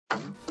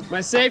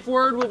My safe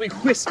word will be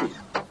whiskey.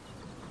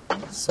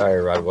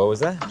 Sorry, Rod, what was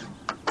that?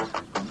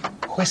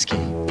 Whiskey.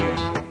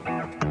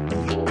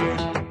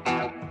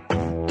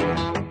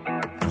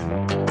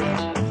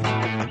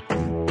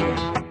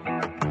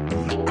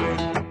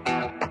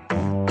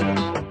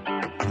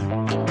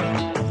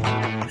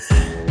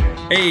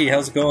 Hey,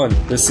 how's it going?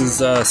 This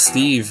is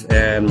Steve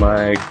and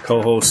my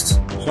co-host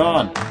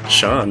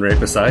Sean right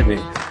beside me.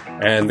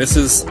 And this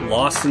is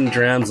Lost in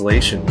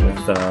Translation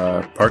with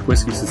Park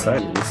Whiskey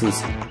Society.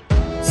 This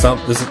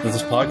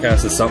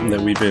podcast is something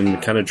that we've been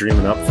kind of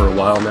dreaming up for a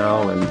while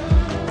now and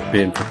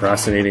been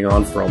procrastinating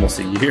on for almost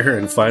a year,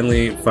 and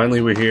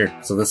finally we're here.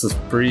 So this is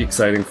pretty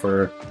exciting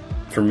for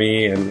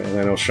me, and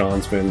I know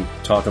Sean's been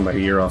talking my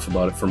ear off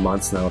about it for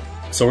months now.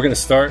 So we're gonna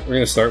start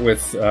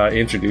with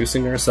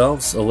introducing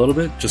ourselves a little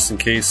bit, just in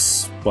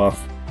case. Well,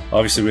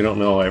 obviously we don't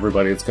know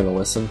everybody that's gonna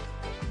listen.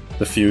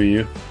 The few of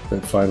you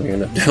that finally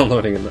end up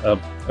downloading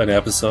an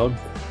episode.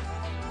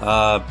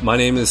 My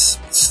name is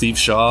Steve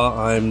Shaw.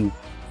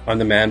 I'm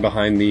the man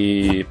behind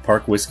the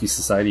Park Whiskey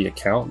Society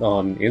account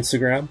on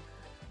Instagram,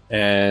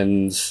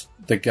 and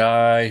the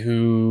guy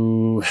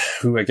who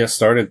I guess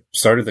started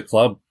the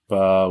club.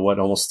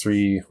 Almost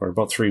 3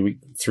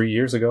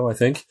 years ago, I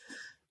think.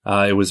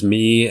 It was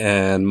me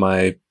and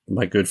my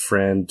good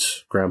friend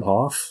Graham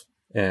Hoff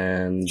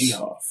and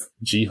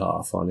G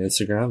Hoff on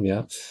Instagram,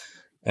 yeah,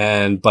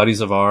 and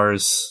buddies of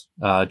ours,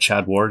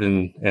 Chad Ward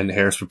and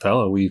Harris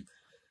Propella. We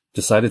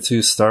decided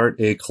to start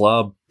a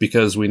club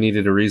because we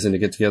needed a reason to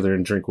get together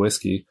and drink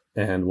whiskey,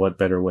 and what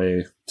better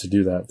way to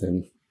do that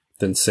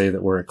than say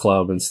that we're a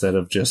club instead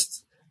of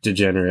just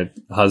degenerate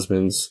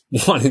husbands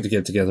wanting to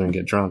get together and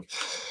get drunk.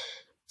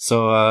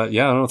 So, I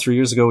don't know, 3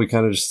 years ago, we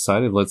kind of just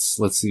decided, let's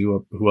see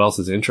who else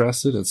is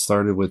interested. It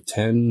started with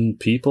 10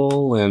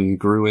 people and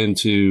grew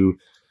into,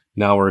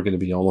 now we're going to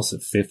be almost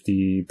at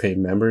 50 paid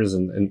members,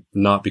 and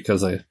not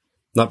because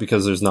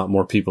there's not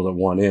more people that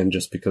want in,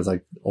 just because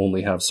I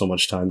only have so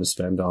much time to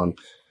spend on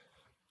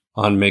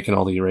making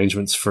all the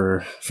arrangements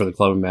for the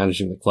club and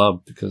managing the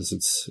club, because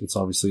it's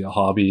obviously a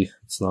hobby.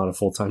 It's not a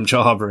full-time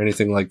job or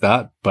anything like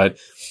that, but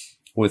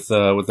with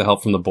the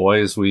help from the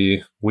boys,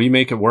 we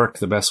make it work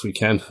the best we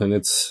can, and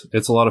it's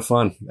a lot of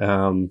fun.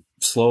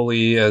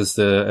 Slowly as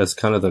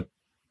kind of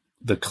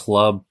the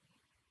club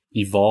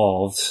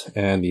evolved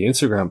and the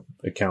Instagram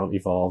account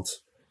evolved,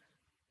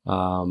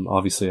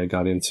 obviously I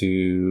got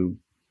into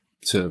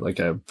like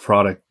a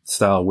product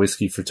style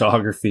whiskey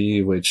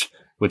photography, which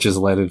has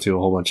led into a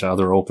whole bunch of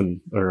other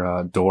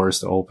doors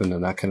to open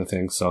and that kind of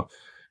thing. So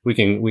we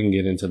can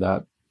get into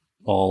that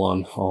all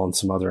on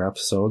some other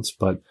episodes,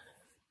 but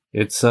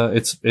it's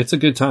a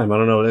good time. I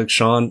don't know.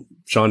 Sean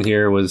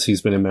here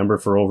he's been a member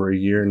for over a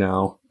year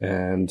now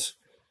and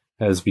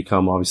has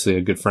become obviously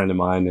a good friend of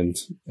mine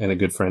and a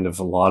good friend of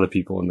a lot of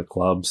people in the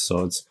club.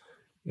 So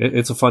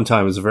it's a fun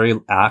time. It's a very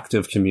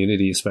active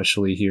community,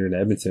 especially here in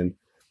Edmonton.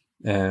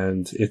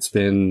 And it's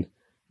been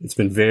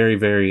very,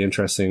 very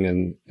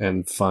interesting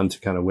and fun to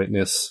kind of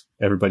witness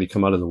everybody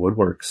come out of the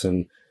woodworks.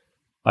 And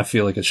I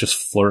feel like it's just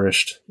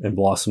flourished and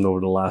blossomed over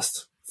the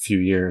last few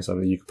years. I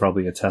mean, you could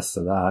probably attest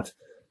to that.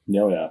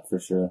 Oh, yeah, for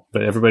sure.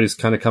 But everybody's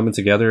kind of coming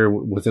together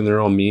within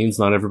their own means.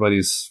 Not everybody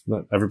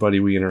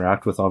we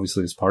interact with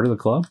obviously is part of the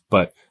club,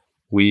 but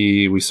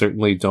we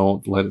certainly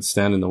don't let it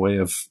stand in the way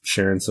of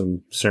sharing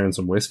some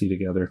whiskey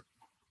together.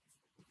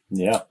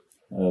 Yeah.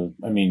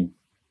 I mean,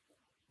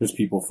 there's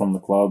people from the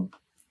club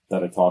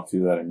that I talk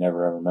to that I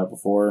never ever met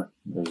before.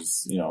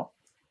 There's,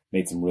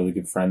 made some really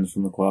good friends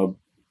from the club.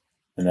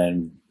 And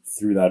then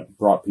through that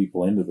brought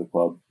people into the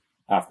club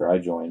after I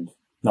joined.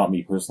 Not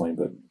me personally,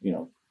 but,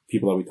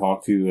 people that we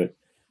talk to that,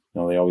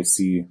 they always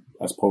see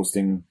us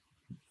posting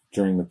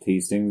during the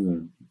tastings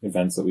and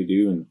events that we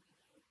do. And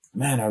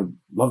man, I would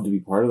love to be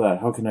part of that.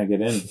 How can I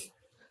get in?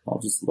 I'll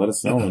just let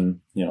us know.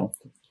 And,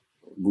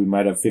 we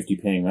might have 50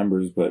 paying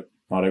members, but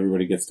not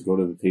everybody gets to go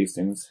to the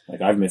tastings. Like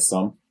I've missed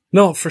some.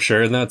 No, for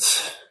sure.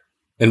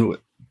 And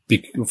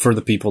for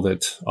the people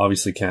that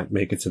obviously can't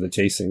make it to the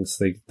tastings,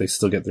 they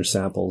still get their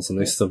samples and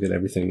they still get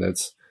everything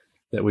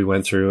that we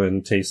went through,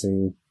 and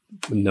tasting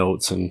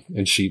notes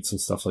and sheets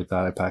and stuff like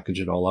that. I package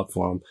it all up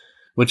for them,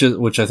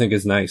 which I think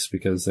is nice,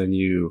 because then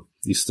you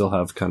still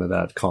have kind of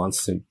that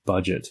constant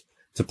budget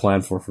to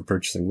plan for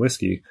purchasing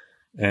whiskey.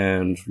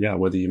 And yeah,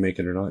 whether you make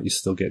it or not, you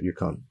still get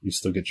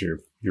your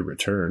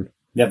return.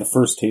 Yeah, the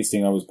first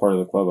tasting I was part of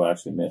the club, I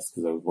actually missed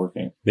because I was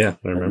working. Yeah,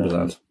 I remember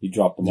that. You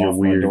dropped them your off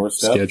weird my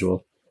doorstep.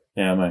 Schedule.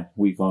 Yeah, my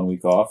week on,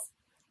 week off.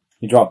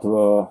 He dropped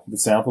the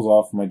samples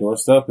off my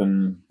doorstep,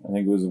 and I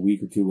think it was a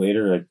week or two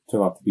later, I took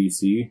off to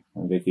BC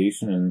on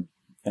vacation and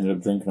ended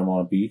up drinking them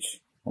on a beach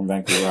on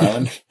Vancouver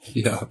Island.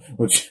 Yeah.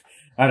 Which,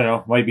 I don't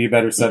know, might be a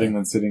better setting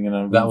than sitting in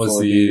a room that was full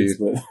of the dudes,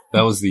 but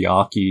that was the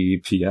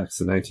Aki PX,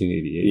 the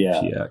 1988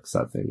 Yeah. PX,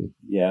 that thing.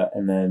 yeah,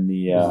 and then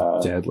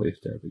Deadly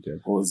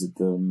good. what was it,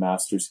 the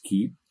Master's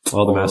Keep?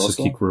 Oh, the Master's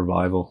Oloroso? Keep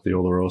Revival, the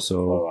Oloroso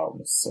Oh, that one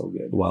was so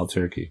good. Wild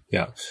Turkey.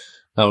 Yeah.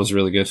 That was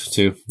really good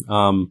too.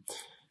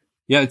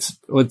 Yeah, it's,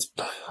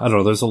 I don't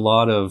know, there's a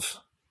lot of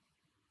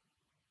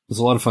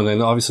fun.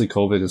 And obviously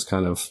COVID has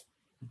kind of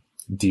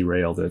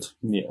derailed it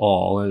Yeah.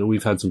 all. And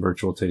we've had some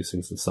virtual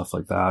tastings and stuff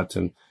like that.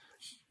 And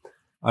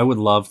I would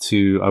love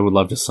to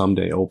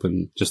someday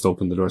open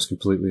the doors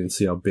completely and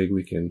see how big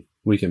we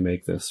can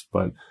make this.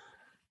 But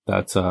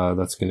that's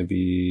going to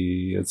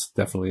be, it's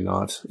definitely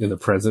not in the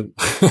present.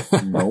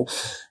 Nope.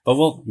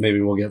 But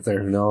maybe we'll get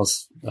there. Who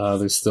knows?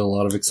 There's still a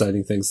lot of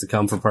exciting things to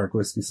come for Park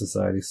Whiskey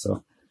Society.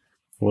 So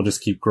we'll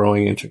just keep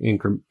growing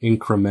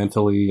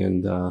incrementally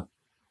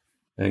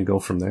and go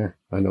from there.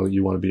 I know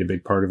you want to be a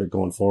big part of it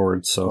going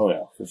forward. So Oh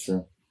yeah, for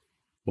sure.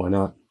 why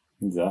not?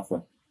 Exactly.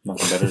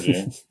 Nothing better to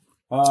do.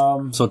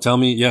 So tell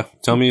me a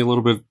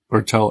little bit,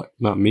 or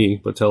not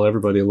me, but tell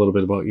everybody a little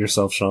bit about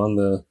yourself,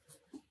 Sean.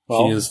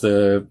 He is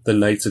the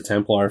Knights of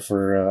Templar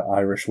for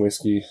Irish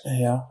whiskey,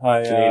 Yeah,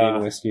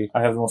 Canadian whiskey.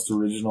 I have the most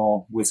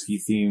original whiskey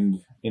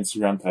themed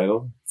Instagram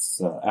title.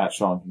 It's at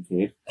Sean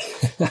Kincaid.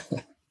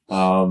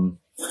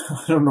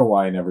 I don't know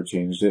why I never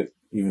changed it,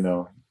 even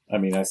though, I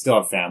mean, I still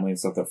have family and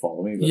stuff that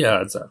follow me. But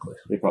Yeah, exactly.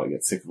 they probably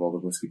get sick of all the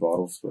whiskey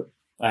bottles, but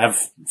I have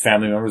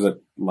family members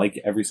that like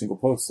every single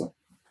post, so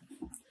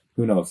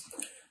who knows?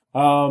 Yeah,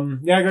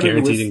 I got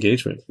Guaranteed into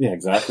engagement. Yeah,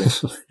 exactly.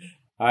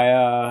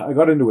 I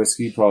got into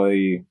whiskey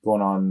probably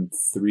going on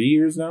 3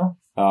 years now.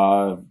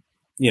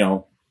 You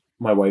know,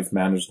 my wife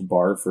managed the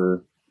bar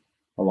for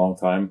a long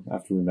time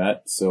after we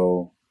met,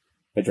 so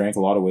I drank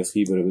a lot of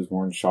whiskey, but it was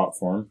more in shot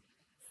form.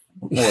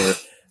 Or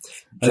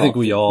I think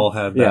we all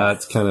have Yeah.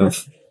 that kind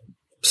of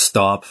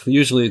stop.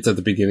 Usually it's at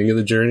the beginning of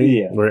the journey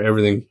Yeah. where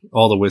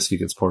all the whiskey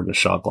gets poured in a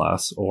shot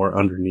glass or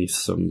underneath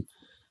some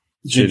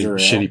Ginger ale.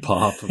 shitty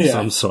pop of Yeah,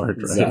 some sort, right?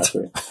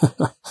 Exactly.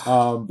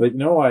 But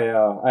no,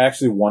 I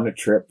actually won a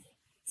trip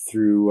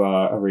through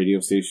a radio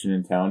station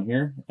in town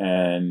here,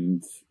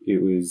 and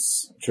it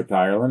was a trip to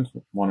Ireland,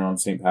 one on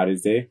St.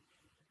 Paddy's Day.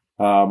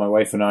 My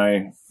wife and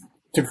I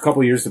took a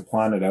couple years to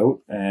plan it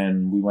out,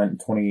 and we went in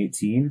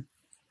 2018,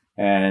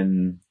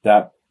 and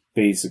that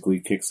basically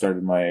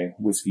kickstarted my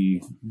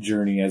whiskey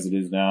journey as it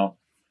is now.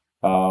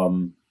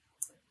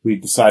 We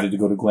decided to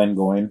go to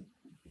Glengoyne.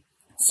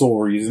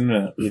 Sole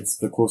reason, it's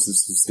the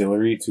closest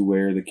distillery to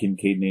where the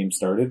Kincaid name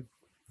started.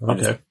 I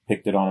just Okay.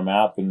 picked it on a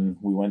map, and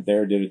we went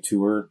there, did a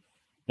tour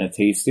and a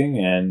tasting,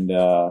 and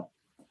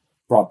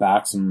brought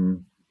back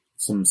some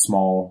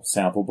small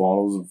sample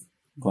bottles of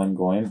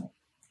Glengoyne.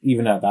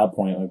 Even at that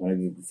point, like when I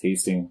did the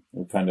tasting,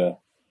 it kind of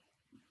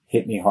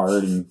hit me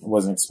hard, and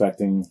wasn't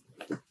expecting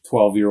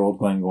 12-year-old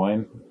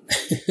Glengoyne.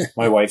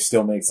 My wife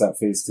still makes that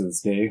face to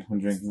this day when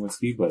drinking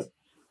whiskey, but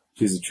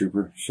she's a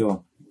trooper.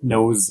 She'll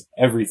knows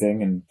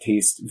everything and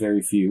tastes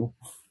very few.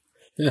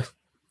 Yeah.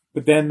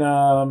 But then,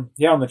 on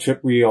the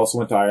trip, we also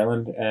went to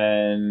Ireland,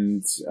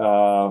 and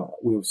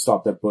we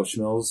stopped at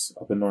Bushmills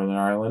up in Northern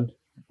Ireland.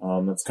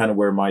 That's kind of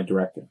where my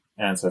direct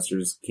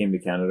ancestors came to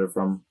Canada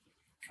from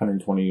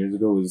 120 years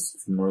ago, was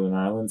from Northern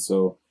Ireland.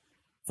 So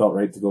felt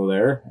right to go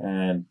there.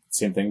 And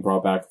same thing,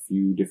 brought back a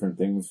few different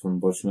things from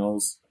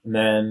Bushmills. And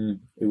then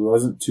it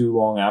wasn't too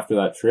long after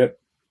that trip,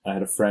 I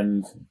had a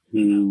friend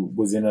who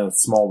was in a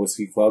small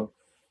whiskey club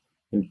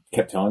and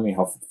kept telling me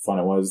how fun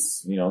it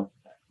was, you know,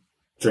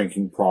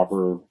 drinking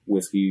proper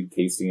whiskey,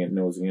 tasting it,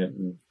 nosing it.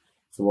 And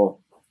so,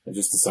 well, I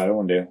just decided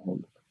one day, well,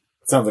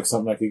 it sounds like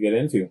something I could get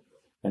into.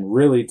 And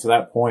really, to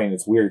that point,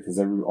 it's weird because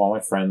all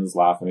my friends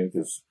laugh at me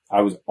because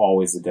I was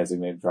always the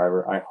designated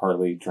driver. I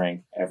hardly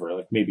drank ever,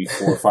 like maybe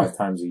 4 or 5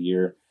 times a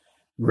year.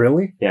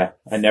 Really? Yeah,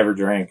 I never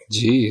drank.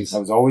 Jeez. I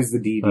was always the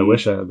DD. I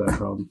wish I had that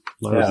problem.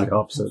 Mine was Yeah. the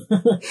opposite.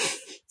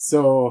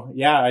 So,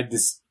 yeah, I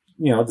just,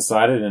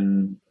 decided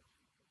and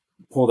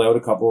pulled out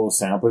a couple of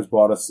samplers,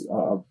 bought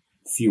a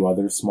few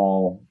other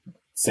small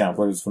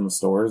samplers from the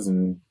stores,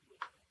 and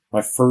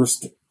my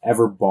first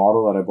ever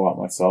bottle that I bought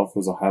myself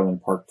was a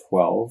Highland Park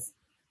 12,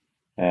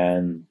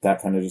 and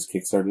that kind of just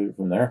kickstarted it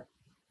from there.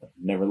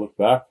 Never looked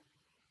back.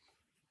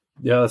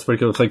 Yeah, that's pretty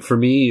cool. It's like for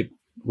me,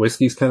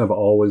 whiskey's kind of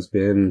always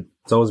been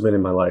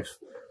in my life.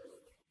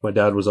 My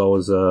dad was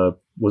always a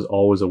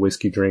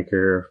whiskey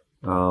drinker.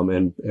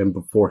 And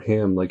before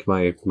him, like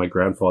my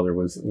grandfather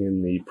was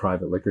in the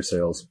private liquor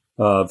sales,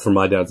 for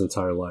my dad's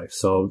entire life.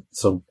 So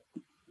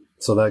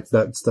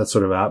that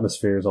sort of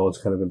atmosphere has always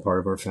kind of been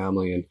part of our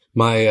family. And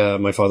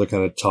my father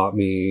kind of taught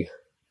me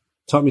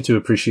to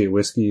appreciate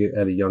whiskey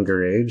at a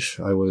younger age.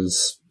 I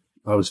was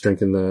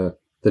drinking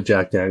the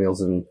Jack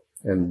Daniels and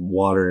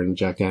water and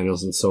Jack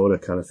Daniels and soda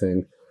kind of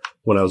thing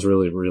when I was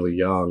really, really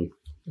young.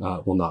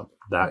 Well, not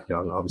that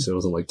young. Obviously I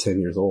wasn't like 10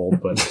 years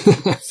old, but,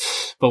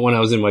 but when I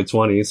was in my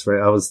 20s,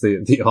 right, I was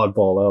the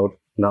oddball out,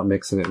 not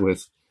mixing it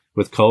with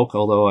Coke,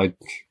 although I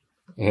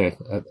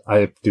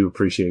do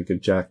appreciate a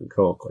good Jack and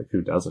Coke, like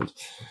who doesn't?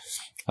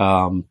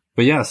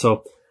 But yeah,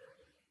 so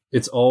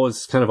it's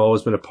always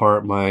been a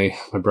part. My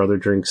brother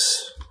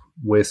drinks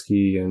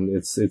whiskey, and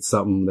it's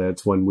something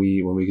that when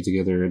we get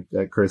together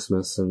at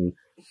Christmas and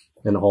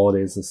the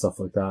holidays and stuff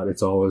like that,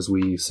 it's always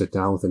we sit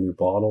down with a new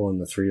bottle and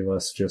the three of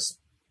us just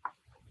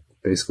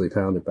basically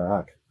pound it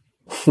back.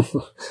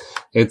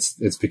 It's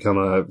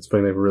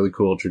been a really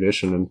cool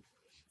tradition, and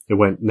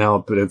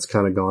but it's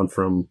kind of gone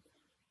from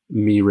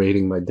me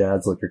raiding my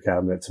dad's liquor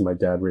cabinet to my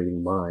dad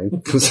raiding mine,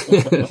 because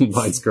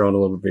mine's grown a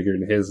little bit bigger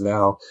than his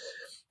now.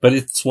 But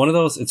it's one of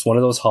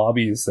those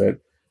hobbies that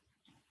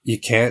you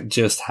can't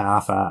just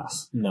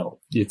half-ass. No.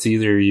 It's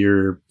either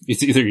you're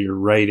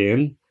right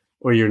in,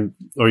 or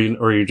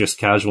you're just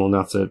casual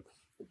enough that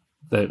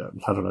I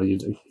don't know,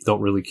 you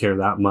don't really care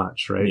that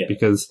much, right? Yeah.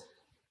 Because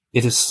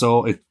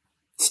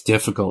it's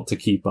difficult to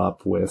keep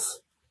up with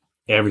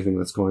everything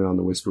that's going on in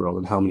the whiskey world,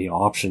 and how many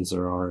options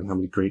there are, and how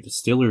many great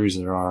distilleries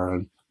there are.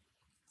 And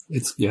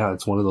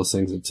it's one of those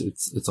things.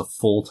 It's a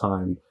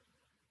full-time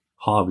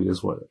hobby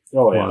is what,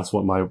 that's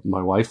what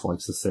my wife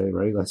likes to say,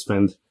 right?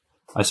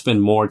 I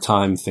spend more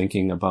time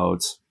thinking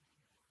about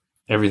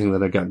everything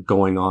that I got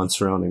going on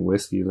surrounding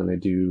whiskey than I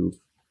do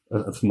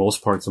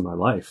most parts of my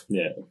life.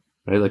 Yeah.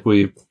 Right? Like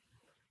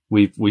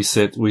we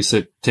sit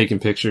taking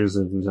pictures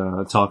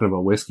and talking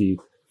about whiskey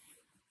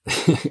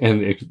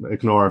and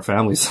ignore our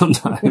family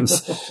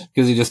sometimes,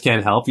 because you just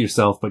can't help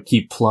yourself but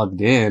keep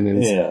plugged in.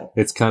 And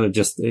it's kind of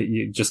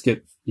you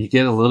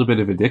get a little bit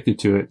of addicted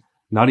to it.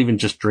 Not even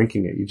just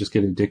drinking it. You just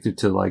get addicted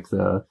to like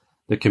the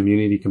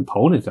community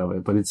component of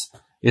it. But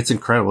it's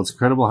incredible. It's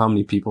incredible how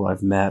many people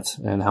I've met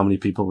and how many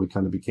people we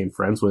kind of became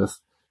friends with,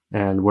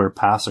 and where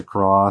paths are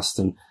crossed.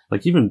 And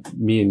like even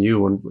me and you,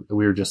 when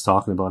we were just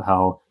talking about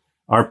how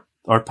our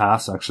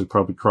paths actually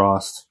probably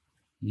crossed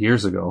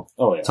years ago.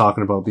 Oh yeah.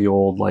 Talking about the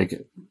old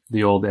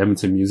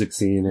Edmonton music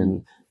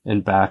scene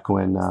and back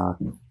when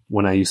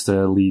I used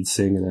to lead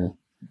sing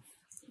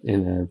in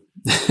a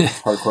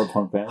hardcore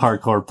punk band.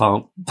 Hardcore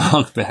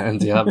punk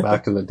band, yeah,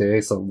 back in the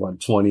day. So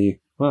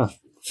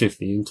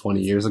 15,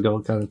 20 years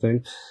ago kind of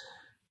thing.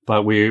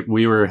 But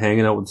we were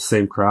hanging out with the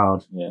same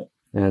crowd. Yeah.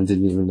 And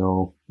didn't even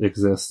know it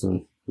exists.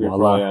 And we were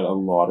probably at a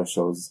lot of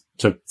shows.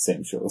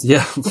 Same shows.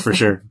 Yeah, for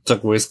sure.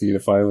 Took whiskey to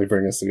finally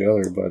bring us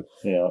together. But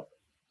yeah.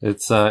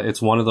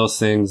 It's one of those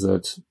things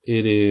that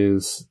it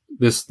is,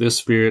 this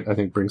spirit, I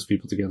think, brings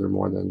people together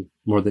more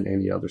than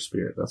any other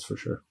spirit. That's for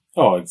sure.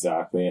 Oh,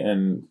 exactly.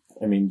 And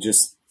I mean,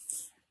 just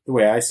the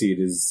way I see it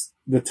is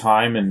the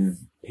time and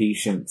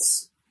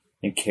patience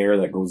and care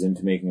that goes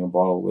into making a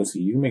bottle of whiskey.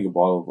 You can make a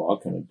bottle of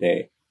vodka in a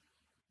day.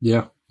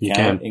 Yeah, you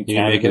can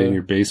make it in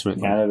your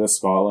basement. Canada,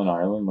 Scotland,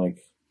 Ireland, like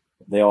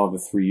they all have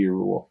a 3-year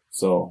rule.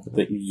 So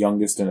the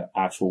youngest an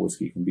actual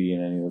whiskey can be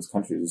in any of those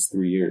countries is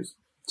 3 years.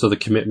 So the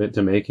commitment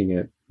to making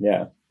it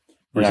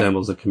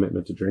resembles the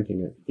commitment to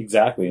drinking it.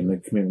 Exactly, and the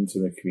commitment to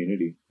the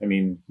community. I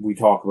mean, we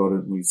talk about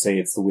it and we say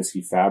it's the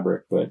whiskey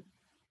fabric, but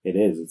it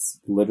is. It's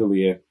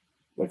literally a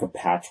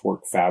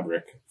patchwork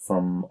fabric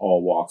from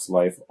all walks of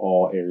life,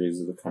 all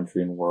areas of the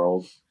country and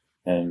world.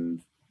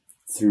 And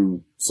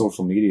through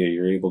social media,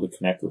 you're able to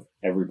connect with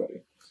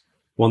everybody.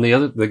 Well, the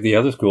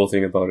other cool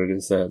thing about it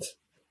is that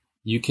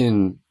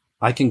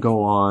I can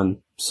go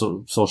on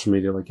social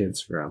media like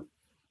Instagram,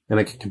 and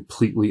I can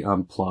completely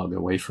unplug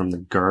away from the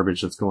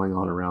garbage that's going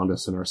on around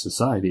us in our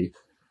society,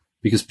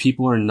 because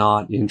people are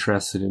not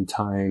interested in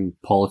tying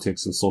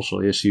politics and social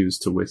issues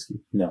to whiskey.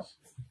 No.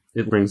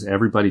 It brings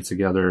everybody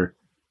together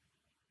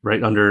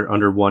right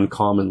under one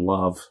common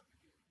love.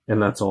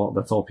 And that's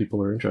all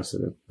people are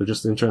interested in. They're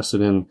just interested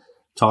in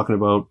talking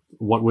about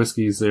what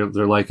whiskeys they're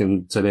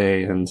liking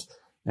today, and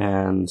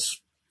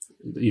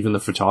even the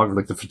photographer,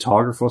 like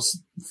the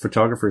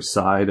photographer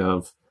side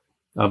of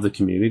the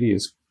community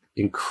is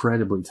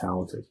incredibly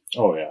talented.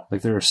 Oh yeah.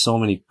 Like there are so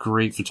many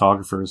great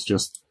photographers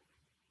just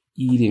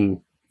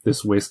eating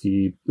this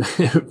whiskey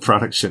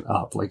production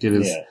up. Like it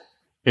is,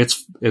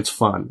 it's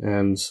fun.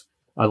 And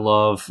I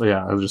love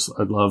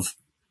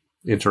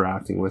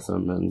interacting with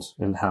them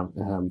and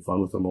having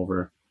fun with them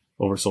over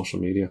social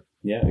media.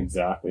 Yeah,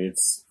 exactly.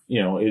 It's,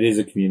 it is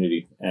a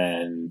community,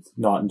 and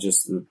not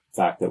just the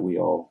fact that we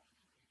all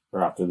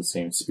are after the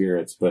same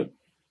spirits, but,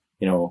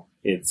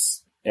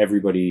 it's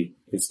everybody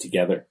is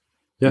together.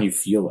 Yeah. And you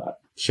feel that.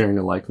 Sharing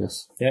a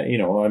likeness. Yeah.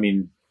 I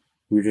mean,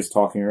 we were just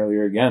talking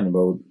earlier again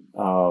about,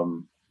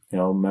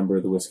 a member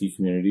of the whiskey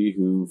community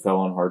who fell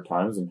on hard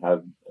times and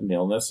had an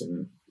illness,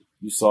 and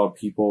you saw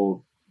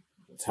people,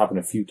 it's happened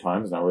a few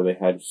times now, where they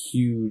had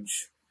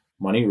huge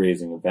money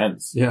raising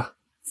events. Yeah.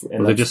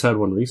 And they just had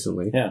one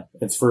recently. Yeah.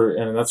 That's for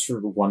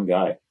one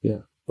guy.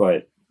 Yeah.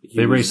 But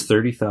they raised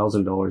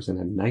 $30,000 in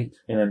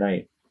a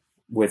night.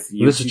 With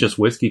YouTube. This is just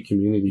whiskey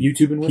community.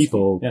 YouTube and whiskey.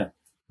 People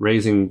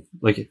raising,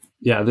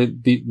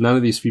 none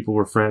of these people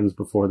were friends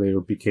before they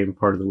became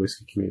part of the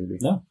whiskey community.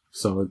 No.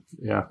 So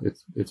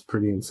it's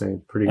pretty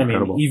insane. Pretty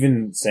incredible. I mean,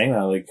 even saying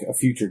that, like a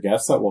future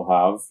guest that we'll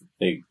have,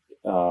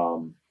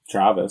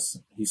 Travis,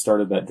 he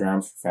started that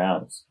Drams for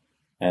Fans.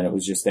 And it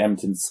was just the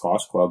Edmonton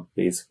Scotch Club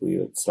basically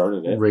that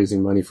started it.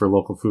 Raising money for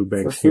local food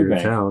banks here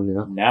in town,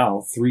 yeah.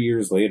 Now, 3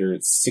 years later,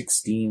 it's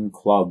 16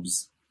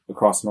 clubs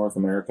across North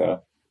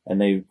America,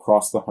 and they've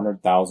crossed the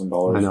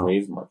 $100,000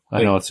 raise mark.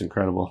 I know, it's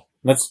incredible.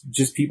 That's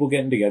just people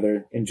getting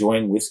together,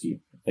 enjoying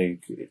whiskey,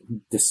 like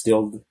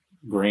distilled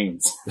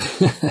grains.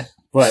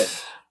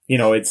 But,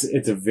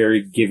 it's a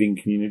very giving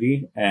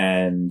community,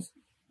 and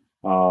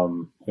I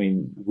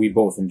mean, we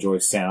both enjoy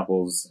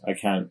samples. I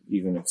can't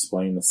even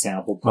explain the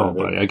sample part of it.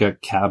 But I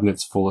got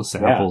cabinets full of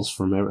samples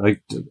from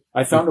every,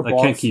 I found a box.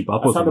 I can't keep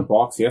up with I found them. a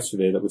box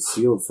yesterday that was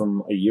sealed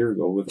from a year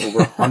ago with over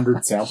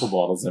 100 sample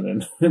bottles in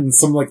it, and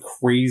some like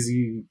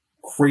crazy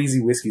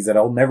whiskeys that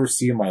I'll never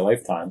see in my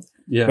lifetime.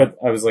 Yeah. But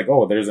I was like,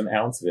 oh, there's an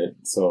ounce of it.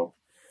 So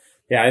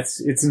yeah,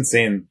 it's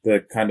insane.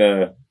 The kind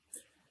of,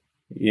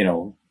 you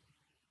know,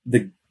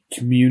 the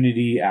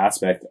community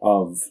aspect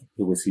of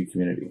the whiskey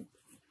community.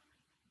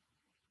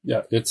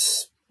 Yeah,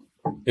 it's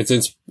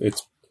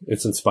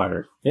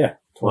inspiring. Yeah,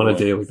 on a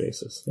totally. daily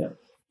basis. Yeah.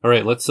 All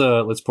right, let's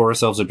pour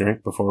ourselves a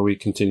drink before we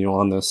continue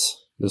on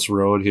this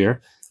road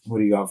here. What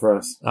do you got for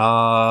us?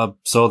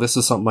 So this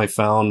is something I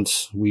found.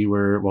 We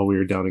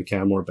were down in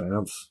Canmore,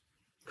 Banff,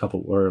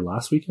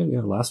 last weekend.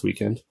 Yeah, last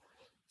weekend.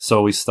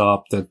 So we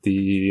stopped at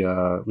in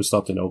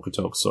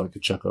Okotoks so I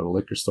could check out a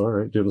liquor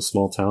store, right? Doing a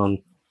small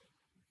town.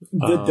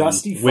 The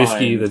Dusty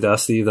whiskey, find. the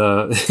Dusty,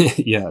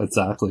 yeah,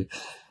 exactly.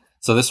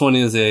 So this one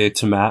is a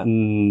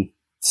Tomatin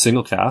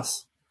single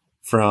cask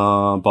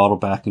from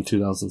bottled back in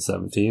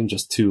 2017,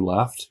 just 2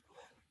 left.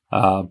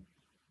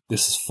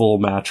 This is full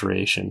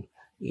maturation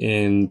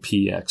in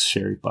PX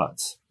sherry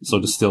butts. So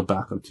distilled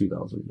back in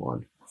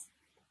 2001.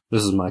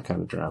 This is my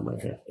kind of dram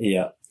right here.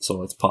 Yeah. So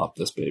let's pop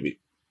this baby.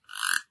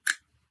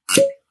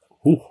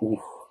 Ooh.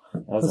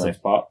 That was a nice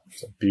pop.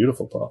 It's a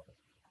beautiful pop.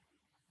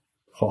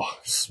 Oh,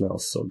 it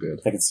smells so good.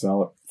 I can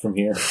smell it from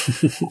here.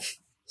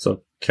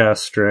 So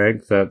cask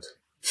strength at,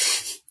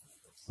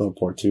 don't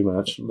pour too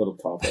much. A little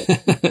top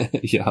up.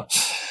 Yeah.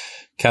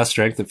 Cask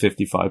strength at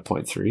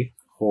 55.3,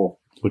 Cool.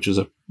 which is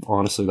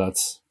honestly,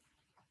 that's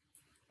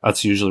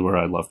usually where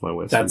I love my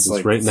whiskey. That's It's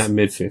like- right in that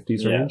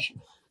mid-50s Yeah. range.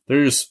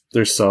 There's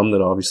some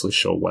that obviously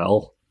show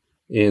well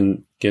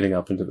in getting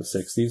up into the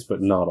 60s,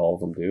 but not all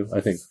of them do. I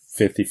think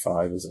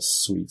 55 is a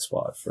sweet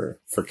spot for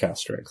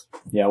cask strength.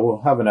 Yeah,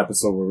 we'll have an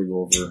episode where we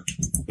go over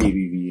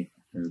ABV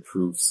and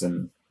proofs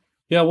and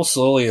Yeah, we'll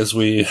slowly as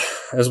we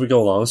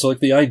go along. So like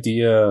the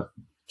idea,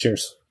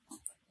 cheers.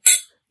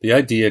 The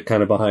idea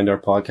kind of behind our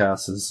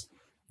podcast is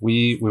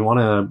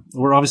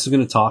we're obviously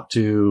going to talk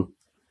to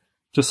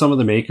some of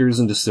the makers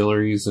and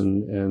distilleries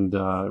and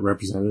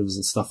representatives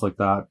and stuff like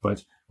that,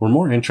 but we're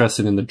more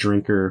interested in the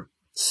drinker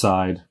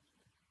side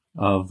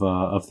of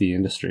the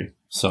industry.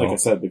 So like I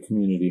said, the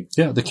community.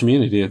 yeah, the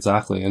community,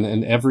 exactly.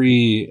 And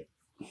every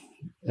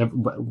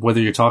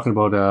whether you're talking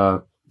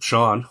about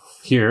Sean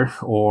here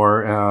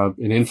or an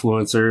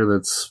influencer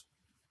that's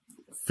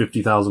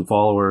 50,000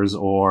 followers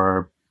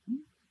or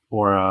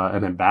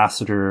an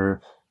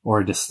ambassador or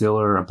a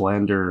distiller, a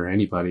blender, or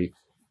anybody,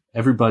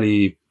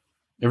 everybody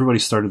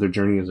started their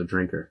journey as a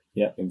drinker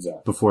Yeah,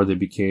 exactly. before they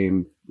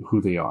became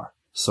who they are.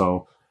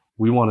 So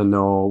we want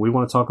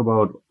to talk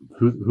about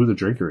who the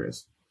drinker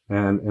is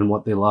and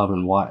what they love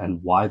and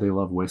why they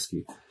love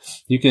whiskey.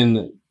 You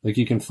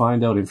can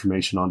find out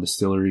information on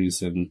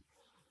distilleries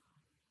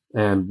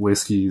and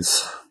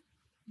whiskeys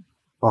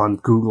on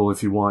Google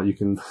if you want.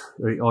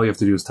 All you have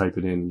to do is type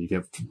it in and you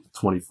get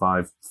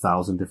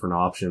 25,000 different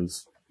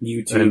options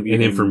YouTube and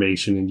even-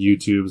 information, and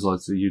YouTube's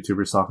lots of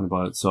YouTubers talking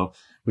about it. So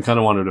we kind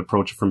of wanted to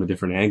approach it from a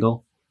different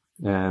angle.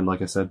 And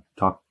like I said,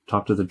 talk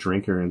to the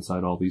drinker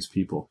inside all these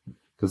people.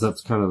 Cause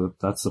that's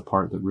that's the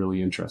part that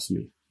really interests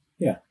me.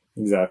 Yeah,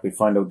 exactly.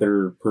 Find out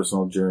their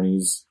personal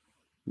journeys,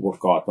 what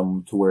got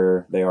them to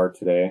where they are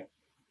today,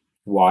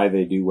 why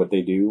they do what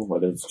they do,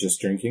 whether it's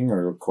just drinking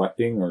or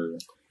collecting or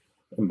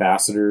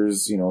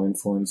ambassadors,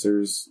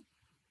 influencers.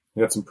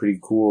 We got some pretty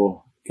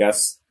cool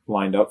guests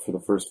lined up for the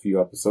first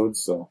few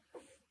episodes. So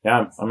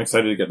yeah, I'm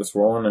excited to get this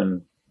rolling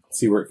and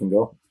see where it can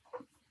go.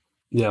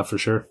 Yeah, for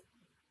sure.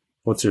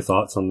 What's your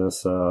thoughts on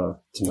this,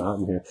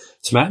 Tomatin here?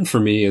 Tomatin for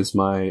me is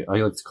I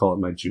like to call it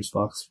my juice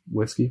box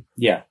whiskey.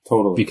 Yeah,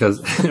 totally. Because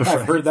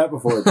I've heard that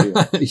before too.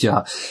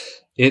 yeah,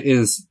 it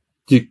is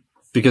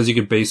because you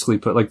could basically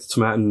put like the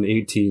Tomatin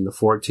 18, the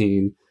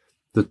 14,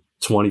 the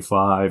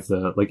 25,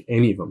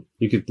 any of them.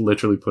 You could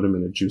literally put them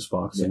in a juice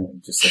box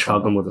and just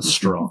chug them with a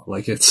straw.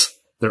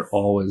 They're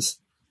always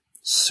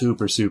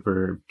super,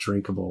 super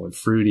drinkable and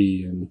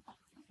fruity and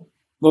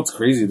well, it's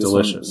crazy. This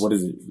delicious. One, what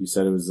is it? You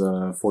said it was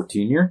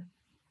 14 year?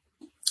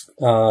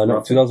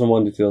 no,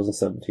 2001 to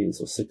 2017.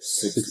 So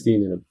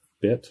 16 and a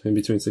bit, in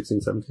between 16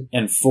 and 17.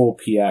 And full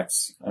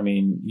PX. I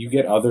mean, you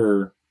get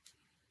other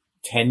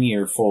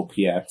 10-year full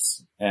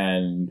PX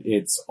and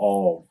it's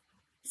all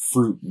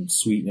fruit and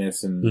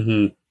sweetness.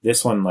 And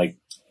this one,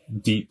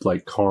 Deep,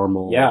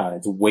 caramel. yeah,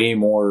 it's way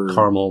more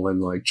Caramel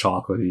and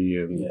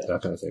chocolatey and Yeah.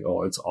 that kind of thing.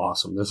 Oh, it's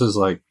awesome. This is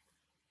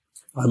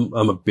I'm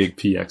a big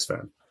PX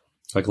fan.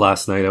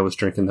 Last night I was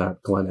drinking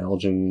that Glen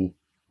Elgin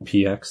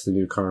PX, the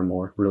new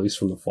Carnmore release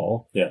from the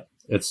fall. Yeah.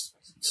 It's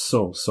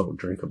so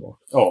drinkable.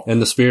 Oh,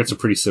 And the spirits are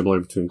pretty similar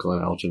between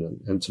Glen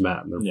Elgin and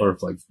Tomatin. They're Yeah.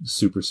 both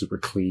super, super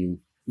clean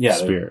yeah,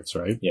 spirits,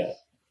 right? yeah.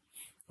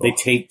 They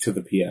take to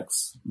the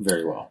PX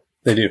very well.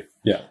 They do.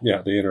 Yeah.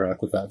 Yeah. They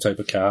interact with that type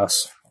of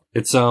cask.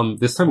 It's,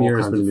 this time of All year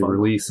has kinds been of new fun.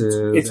 releases.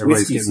 It's Everybody's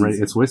whiskey getting ready.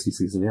 season. It's whiskey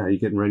season. Yeah. You're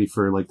getting ready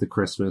for the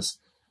Christmas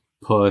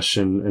push,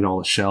 and all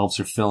the shelves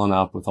are filling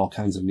up with all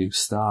kinds of new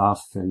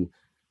stuff and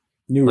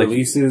new like,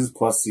 releases.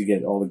 Plus, you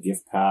get all the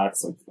gift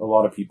packs. Like a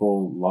lot of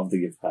people love the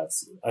gift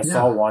packs. I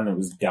saw one. It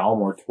was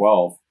Dalmore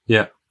 12.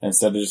 Yeah.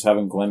 Instead of just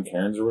having Glen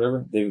Cairns or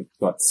whatever, they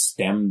got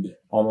stemmed,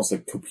 almost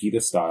like Copita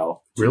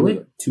style.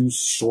 Really? Two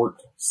short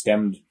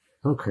stemmed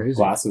crazy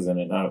glasses in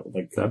it. And I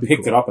That'd be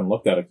picked cool. it up and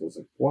looked at it. I was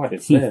like, what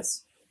is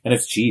this? And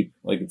it's cheap.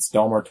 Like it's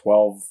Dalmore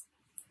 12,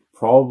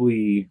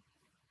 probably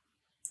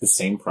the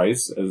same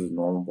price as a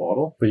normal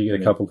bottle. But you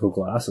get a couple cool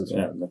glasses.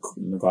 Yeah, and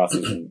the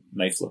glasses are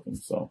nice looking.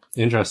 So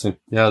Interesting.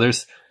 Yeah,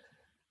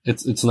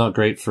 it's not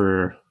great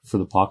for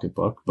the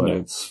pocketbook, but No.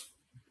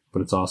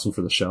 it's awesome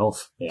for the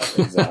shelf. yeah,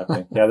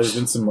 exactly. Yeah, there's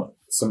been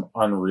some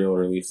unreal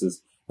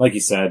releases. Like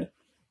you said,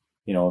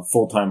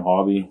 full-time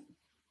hobby.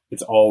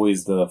 It's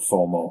always the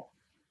FOMO,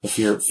 the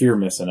fear of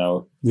missing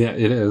out. Yeah,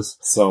 it is.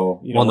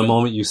 So, Well, the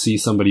moment you see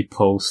somebody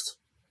post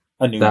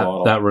a new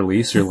bottle. that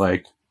release, you're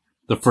like,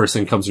 the first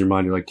thing comes to your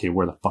mind, you're like, okay,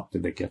 where the fuck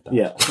did they get that?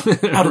 Yeah.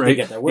 How did they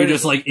get that? Where You're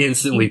just like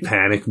instantly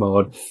panic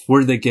mode.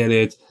 Where did they get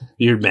it?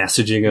 You're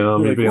messaging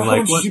them. You're being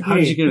like, what? How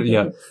did you get it?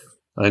 Yeah.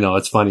 I know,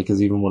 it's funny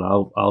because even when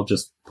I'll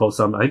just post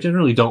something, I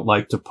generally don't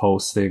like to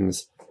post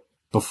things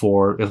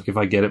before, like if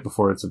I get it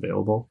before it's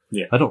available.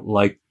 Yeah. I don't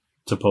like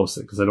to post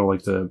it because I don't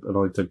like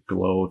to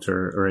gloat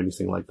or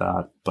anything like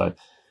that. But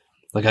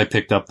like I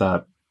picked up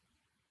the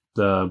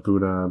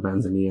Buddha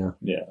Manzanilla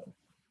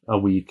a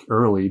week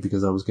early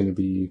because I was going to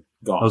be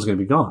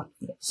gone.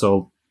 Yeah.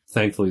 So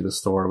thankfully the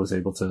store was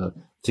able to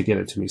get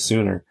it to me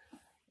sooner.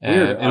 And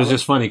Weird. it was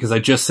just funny because I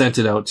just sent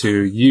it out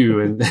to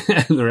you and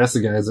the rest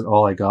of the guys, and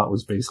all I got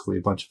was basically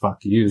a bunch of fuck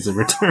yous in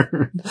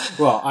return.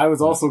 Well, I was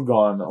also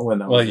gone when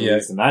that was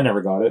released, and I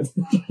never got it.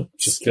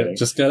 Just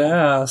gotta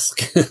ask.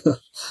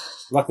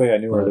 Luckily, I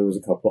knew where there was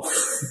a couple.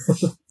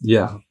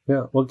 Yeah.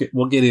 We'll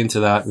get into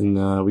that,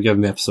 and we got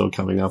an episode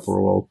coming up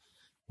where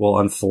we'll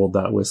unfold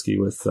that whiskey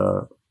with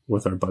our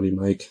buddy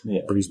Mike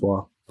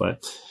Brisebois.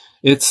 But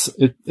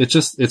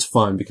it's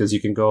fun because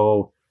you can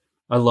go.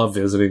 I love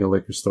visiting a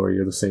liquor store.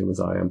 You're the same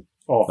as I am.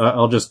 Oh,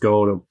 I'll just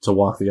go to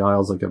walk the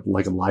aisles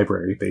like a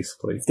library,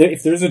 basically.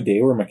 if there's a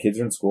day where my kids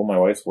are in school, my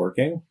wife's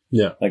working.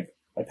 Yeah. Like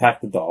I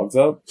pack the dogs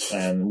up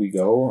and we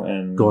go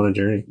and Go on a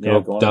journey. Yeah, Go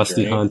go on a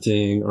dusty journey.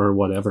 hunting or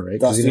whatever, right?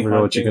 Because you Dusty never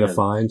know what you're hunting going to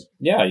find.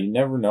 Yeah, you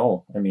never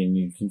know. I mean,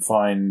 you can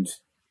find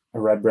a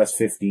Redbreast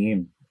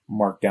 15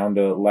 marked down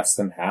to less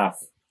than half.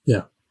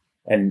 Yeah.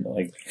 And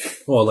like,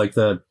 Well, like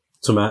the other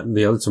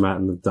tomato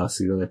and the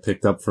dusty that I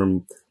picked up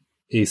from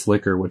Ace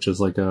Liquor, which is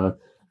like a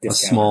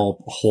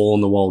small hole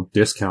in the wall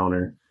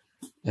discounter.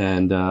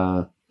 And,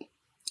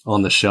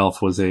 on the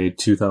shelf was a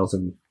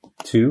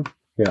 2002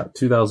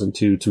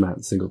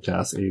 tomato single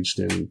cask aged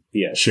in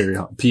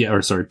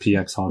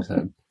PX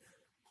Hogshead.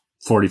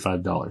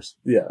 $45.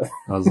 yeah.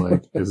 I was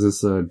like, is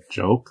this a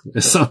joke?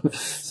 Is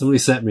somebody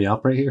set me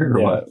up right here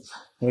or what?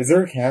 Is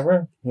there a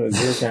camera? Is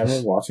there a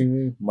camera watching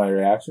me? My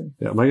reaction?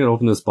 Yeah, am I gonna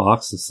open this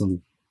box and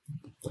some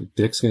like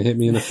dick's gonna hit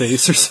me in the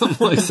face or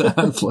something like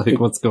that? Like,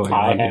 what's going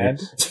on here?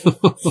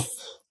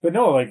 But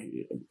no, like,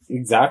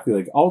 exactly.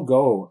 Like, I'll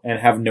go and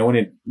have no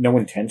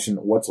intention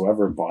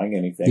whatsoever of buying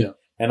anything. Yeah.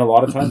 And a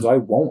lot of times I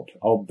won't.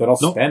 I'll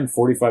spend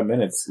 45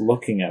 minutes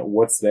looking at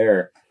what's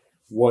there.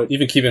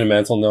 Even keeping a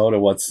mental note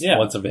of what's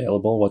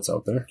available, what's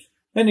out there.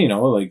 And,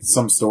 like,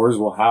 some stores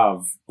will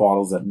have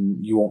bottles that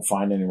you won't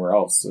find anywhere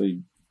else. So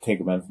you take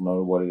a mental note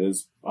of what it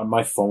is.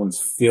 My phone's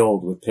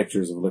filled with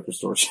pictures of liquor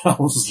store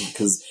shelves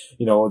because,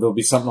 there'll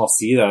be something I'll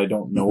see that I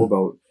don't know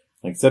about.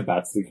 Like I said,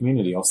 back to the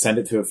community. I'll send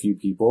it to a few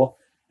people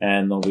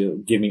and they'll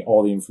give me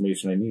all the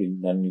information I need.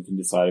 And then you can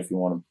decide if you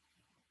want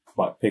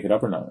to pick it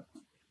up or not.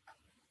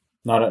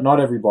 Not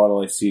every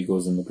bottle I see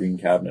goes in the green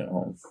cabinet at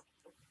home.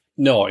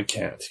 No, I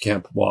can't.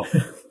 Well, I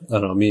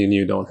don't know. Me and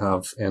you don't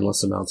have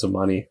endless amounts of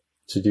money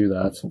to do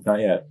that. Not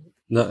yet.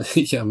 No,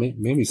 yeah,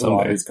 maybe someday.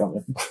 Lottery's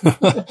coming.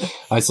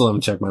 I still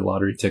haven't checked my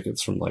lottery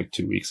tickets from like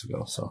 2 weeks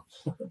ago, so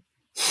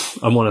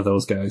I'm one of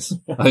those guys.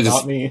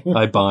 Not me.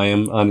 I buy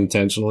them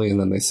unintentionally, and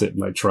then they sit in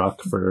my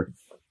truck for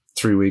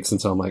 3 weeks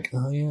until I'm like,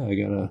 oh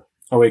yeah,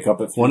 I wake up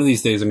at one of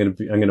these days I'm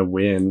gonna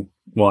win.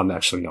 Well,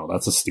 actually, no,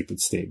 that's a stupid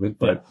statement,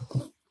 but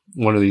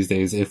one of these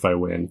days, if I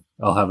win,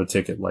 I'll have a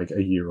ticket like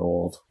a year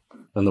old,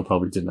 and they'll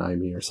probably deny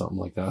me or something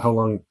like that. How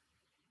long?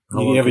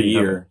 You have a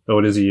year. Oh,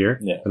 it is a year?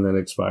 Yeah. And then it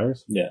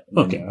expires? Yeah.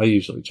 Okay, I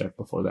usually check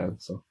before then,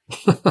 so.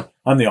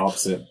 I'm the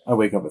opposite. I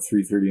wake up at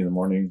 3:30 in the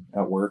morning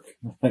at work.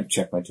 I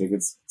check my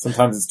tickets.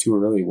 Sometimes it's too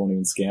early. It won't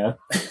even scan.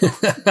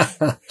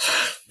 I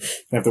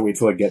have to wait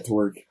till I get to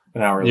work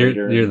an hour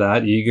later. You're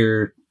that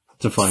eager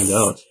to find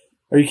out.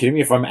 Are you kidding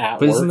me? If I'm at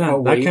But work, isn't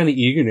I'll that wait. kind of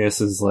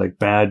eagerness is like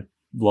bad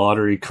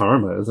lottery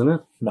karma, isn't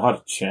it?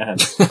 Not a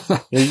chance. Are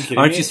you kidding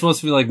Aren't me? you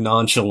supposed to be like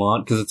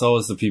nonchalant because it's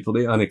always the people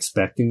that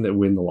unexpecting that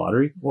win the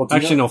lottery? Well,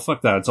 no,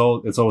 fuck that. It's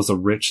always the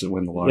rich that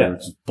win the lottery, Yeah.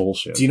 which is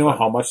bullshit. Do you know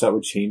how much that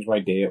would change my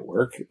day at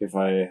work if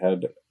I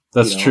had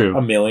That's true.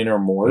 $1 million or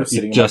more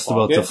sitting You're just in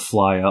my about pocket? to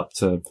fly up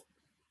to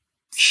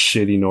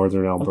shitty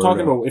northern I'm Alberta.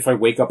 talking about if I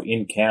wake up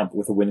in camp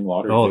with a winning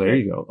lottery Oh, ticket. there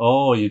you go.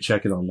 Oh, you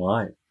check it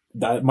online.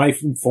 my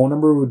phone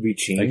number would be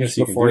I guess changed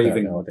you can before do I that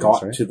even nowadays,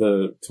 got right?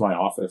 to my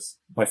office.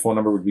 My phone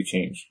number would be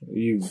changed.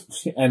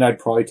 And I'd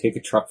probably take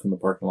a truck from the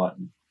parking lot.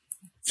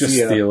 Just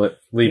See ya. steal it.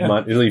 Leave Yeah.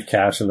 money, leave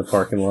cash in the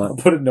parking I'll lot.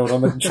 put a note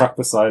on the truck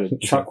beside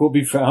it. Truck will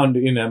be found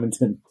in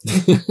Edmonton.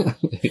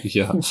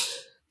 Yeah.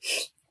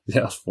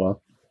 Yeah,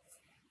 well.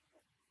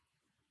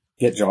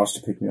 Get Josh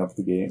to pick me up at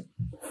the gate.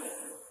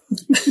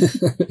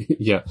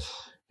 Yeah.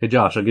 Hey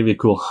Josh, I'll give you a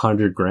cool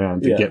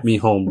 $100,000 to Yeah. get me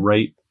home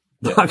right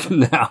fucking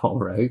now,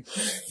 right?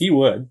 He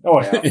would.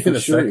 Oh yeah, In for a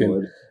sure second. he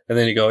would. And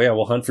then you go, yeah,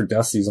 we'll hunt for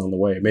Dusty's on the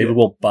way. Maybe Yeah.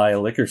 we'll buy a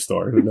liquor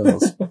store. Who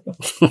knows?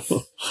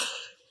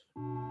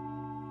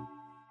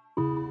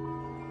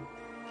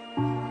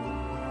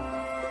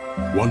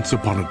 Once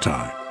upon a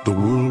time, the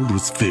world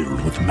was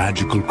filled with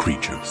magical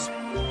creatures.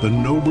 The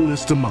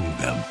noblest among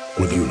them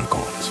were the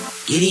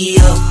unicorns. Giddy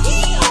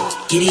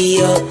up,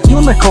 giddy up,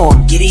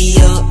 Unicorn, giddy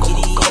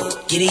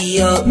up,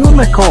 giddy up,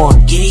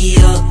 unicorn, giddy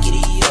up,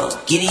 giddy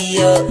up,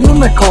 giddy up,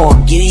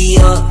 unicorn. giddy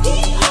up,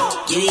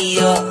 giddy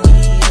up,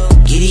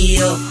 giddy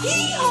up,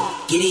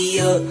 giddy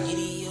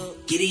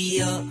up,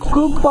 giddy up.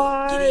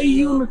 Goodbye,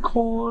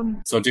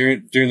 unicorn. So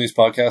during these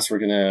podcasts, we're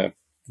going to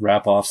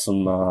wrap off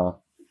some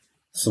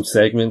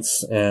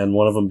segments, and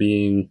one of them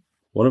being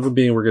we're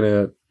going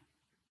to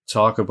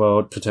talk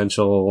about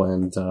potential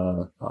and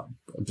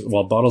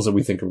bottles that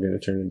we think are going to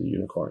turn into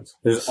unicorns.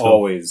 There's So-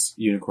 always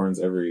unicorns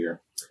every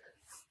year.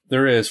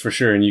 There is, for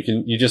sure, and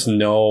you just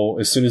know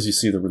as soon as you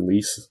see the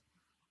release,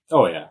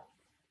 Oh yeah.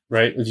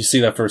 right? If you see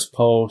that first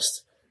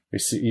post,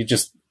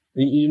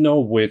 you know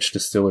which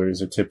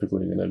distilleries are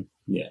typically going to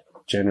Yeah.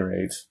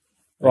 generate.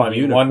 Well, a I mean,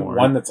 unicorn.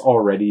 one that's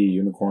already a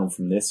unicorn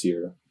from this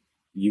year,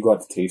 you got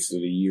to taste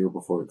it a year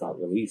before it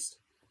got released.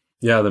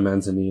 Yeah, the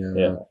Manzanilla.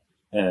 Yeah.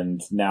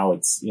 And now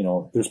it's,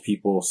 there's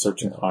people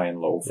searching high and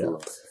low for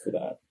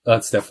that.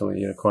 That's definitely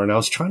a unicorn. I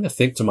was trying to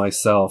think to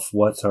myself,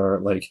 what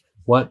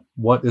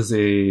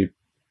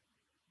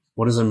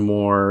is a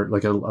more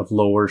like a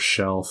lower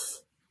shelf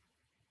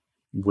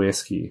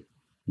whiskey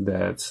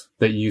that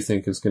you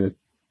think is going to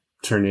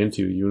turn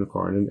into a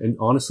unicorn? And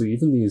honestly,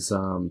 even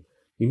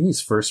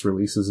these first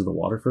releases of the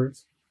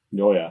Waterfords,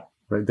 Oh yeah.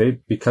 right?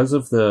 Because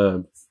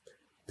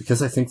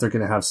I think they're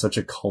going to have such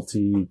a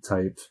culty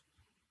type,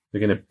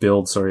 they're going to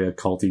build, a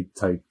culty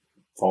type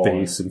Following,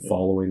 base and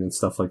following and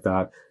stuff like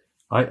that.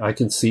 I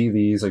can see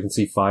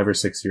 5 or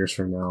 6 years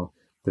from now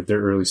that their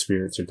early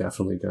spirits are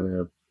definitely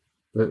they're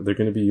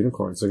going to be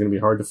unicorns. They're going to be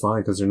hard to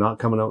find because they're not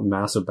coming out in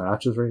massive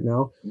batches right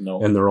now.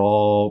 No. And they're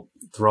all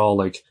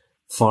like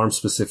farm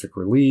specific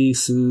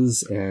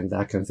releases and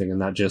that kind of thing. And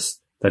that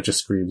just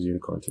screams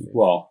unicorn to me.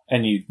 Well,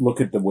 and you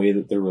look at the way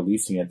that they're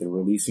releasing it. They're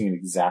releasing it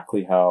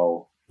exactly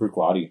how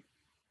Bruichladdich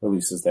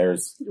releases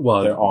theirs.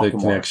 Well, They're the Octomore.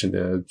 connection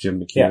to Jim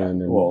McKeon Yeah,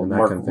 and that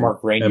Mark- kind of thing. Mark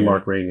Rainier. And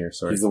Mark Rainier,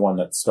 sorry. He's the one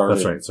that started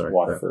That's right, sorry.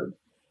 Waterford.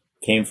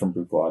 Came from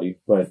Bruichladdich,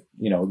 but,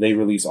 they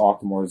release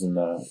Octomores in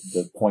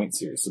the point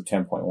series, so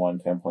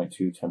 10.1,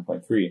 10.2,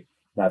 10.3.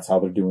 That's how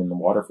they're doing the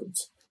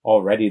Waterfords.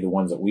 Already the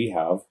ones that we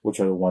have, which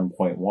are the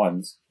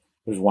 1.1s,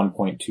 there's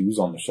 1.2s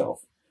on the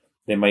shelf.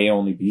 They may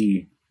only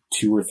be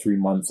 2 or 3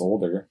 months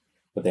older,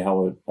 but they have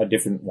a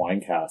different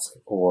wine cask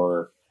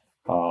or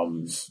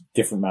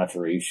different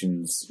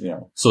maturations,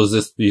 So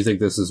do you think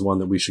this is one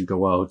that we should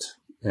go out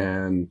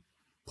and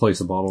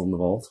place a bottle in the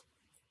vault?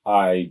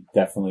 I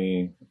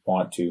definitely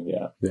want to,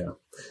 yeah. Yeah.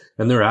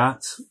 And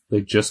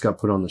they just got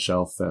put on the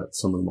shelf at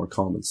some of the more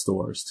common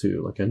stores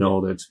too. Like I know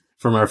that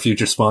from our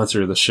future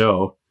sponsor of the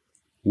show,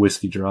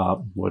 Whiskey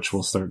Drop, which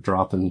we'll start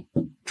dropping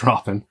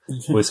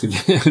whiskey,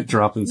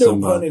 dropping No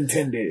some, pun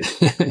intended.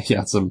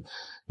 yeah,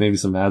 maybe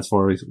some ads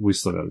for it. We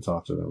still got to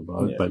talk to them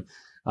about it, Yeah. but,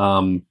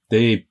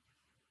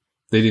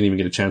 they didn't even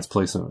get a chance to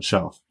place it on the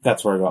shelf.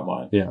 That's where I got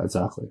mine. Yeah,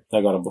 exactly.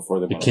 I got them before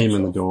they It went came on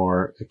in the shelf.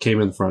 door. It came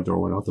in the front door,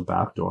 went out the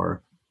back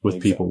door with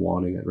Exactly. people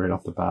wanting it right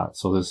off the bat.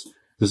 So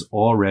there's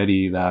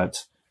already that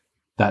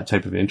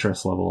type of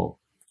interest level.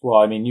 Well,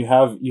 I mean, you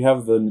have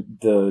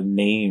the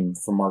name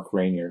from Mark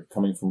Rainier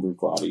coming from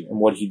Bruichladdich and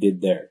what he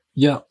did there.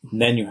 Yeah. And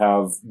then you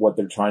have what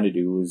they're trying to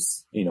do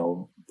is,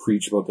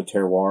 preach about the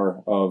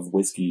terroir of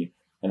whiskey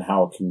and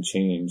how it can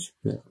change.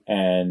 Yeah.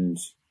 And,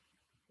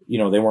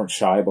 they weren't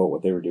shy about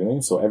what they were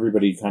doing. So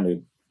everybody kind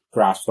of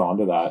grasped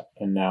onto that.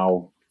 And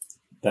now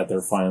that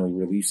they're finally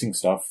releasing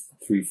stuff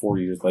 3-4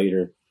 years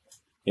later,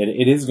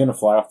 it is going to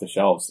fly off the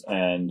shelves.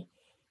 And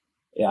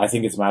I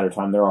think it's a matter of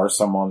time. There are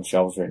some on the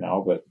shelves right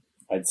now, but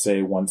I'd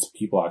say once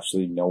people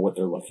actually know what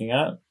they're looking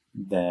at,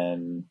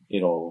 then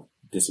it'll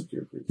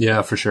disappear.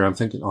 Yeah, for sure. I'm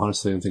thinking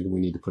we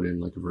need to put in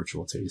like a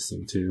virtual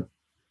tasting too,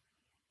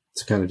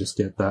 to kind of just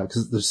get that,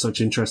 because there's such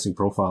interesting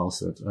profiles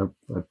that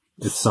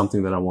it's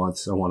something that I want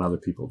other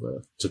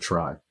people to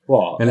try.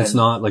 Well, And it's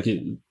not like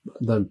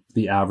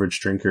the average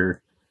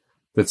drinker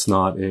that's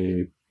not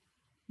a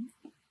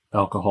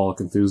alcoholic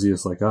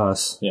enthusiast like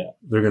us. Yeah.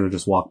 They're going to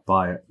just walk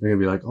by it. They're going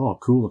to be like, oh,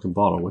 cool looking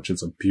bottle, which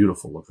is a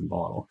beautiful looking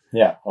bottle.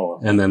 Yeah. Oh,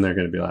 And then they're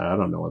going to be like, I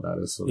don't know what that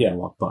is. So they're Yeah. going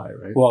to walk by,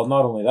 right? well,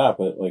 not only that,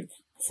 but like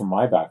from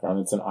my background,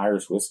 it's an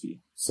Irish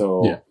whiskey.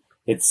 So Yeah.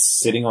 it's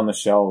sitting on the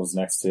shelves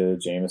next to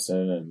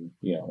Jameson and,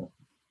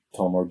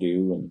 Tullamore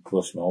Dew and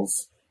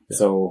Bushmills. Yeah.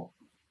 So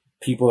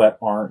people that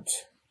aren't,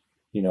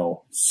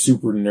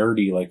 super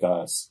nerdy like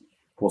us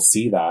will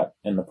see that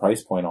and the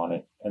price point on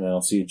it, and then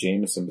they'll see a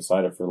Jameson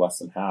beside it for less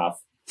than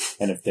half.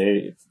 And if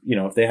they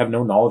have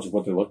no knowledge of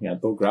what they're looking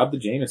at, they'll grab the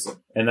Jameson,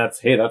 and that's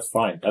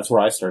fine. That's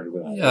where I started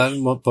with that.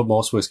 Yeah, but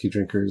most whiskey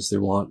drinkers, they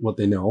want what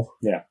they know.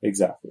 Yeah,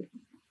 exactly.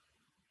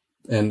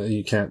 And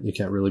you can't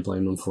really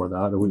blame them for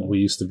that. We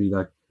used to be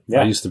that.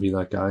 Yeah. I used to be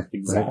that guy.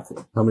 Exactly.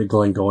 Right? How many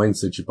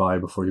Glengoynes did you buy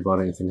before you bought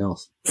anything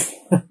else?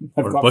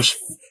 or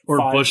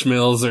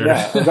Bushmills, or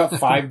yeah, I've got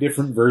 5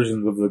 different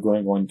versions of the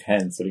Glengoyne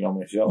 10 sitting on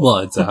my shelf. Well,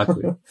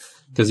 exactly,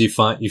 because you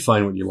find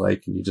what you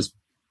like, and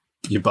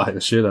you buy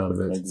the shit out of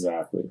it.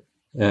 Exactly.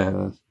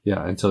 And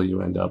until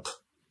you end up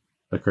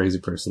a crazy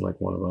person like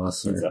one of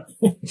us,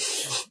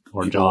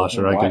 or Josh,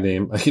 or I can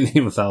name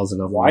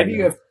 1,000 of them. Why do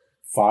you have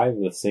 5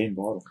 of the same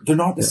bottle? They're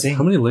not the same.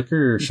 How many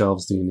liquor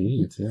shelves do you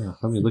need? Yeah.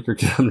 How many liquor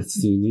cabinets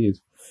do you need?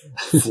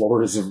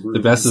 Floors of rooms.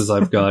 The best is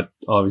I've got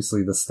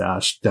obviously the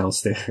stash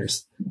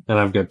downstairs, and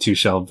I've got 2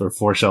 shelves or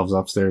 4 shelves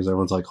upstairs.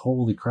 Everyone's like,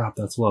 holy crap,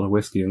 that's a lot of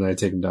whiskey. And then I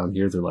take them down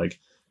here. They're like,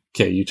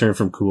 okay, you turn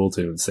from cool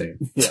to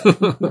insane.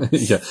 Yeah.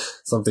 Yeah.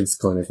 Something's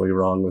clinically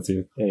wrong with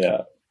you.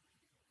 Yeah.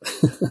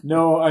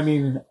 No, I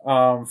mean,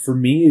 for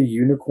me, a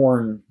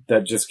unicorn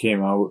that just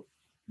came out,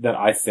 that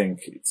I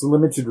think it's a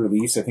limited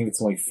release. I think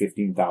it's only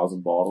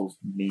 15,000 bottles,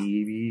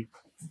 maybe,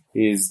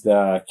 is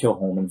the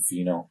Kilchoman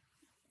Fino.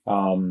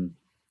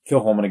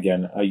 Kilchoman,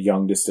 again, a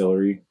young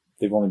distillery.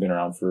 They've only been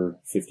around for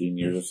 15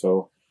 years or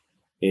so.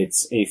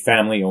 It's a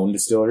family-owned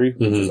distillery,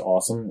 which is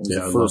awesome.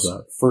 It was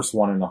the first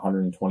one in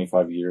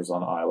 125 years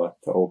on Islay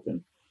to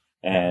open.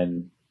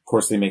 And, of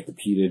course, they make the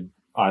peated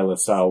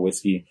Islay-style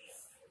whiskey.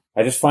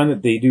 I just find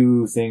that they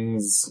do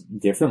things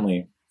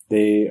differently.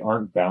 They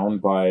aren't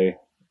bound by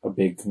a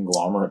big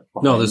conglomerate.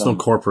 No, there's no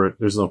corporate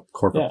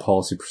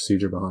policy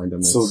procedure behind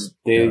them. So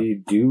they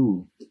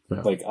do.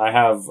 Yeah. Like, I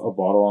have a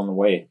bottle on the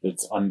way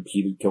that's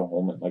unpeated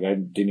Kilchoman. Like, I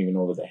didn't even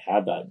know that they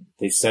had that.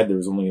 They said there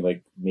was only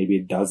like maybe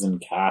a dozen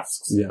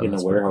casks in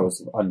the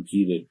warehouse of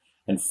unpeated,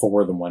 and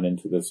 4 of them went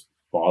into this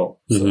bottle.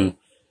 So,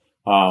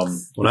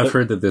 when I've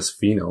heard that this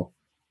Fino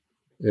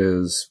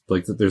is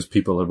like that, there's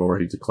people that have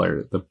already declared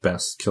it the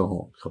best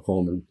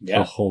Kilchoman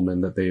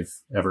that they've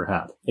ever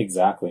had.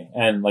 Exactly.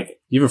 And like,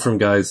 even from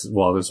guys,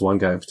 well, there's one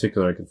guy in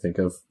particular I can think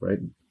of, right?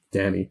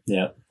 Danny.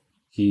 Yeah.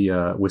 He,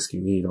 Whiskey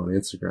Mead on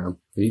Instagram.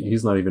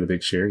 He's not even a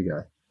big sherry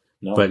guy.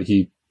 No. But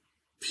he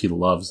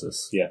loves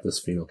this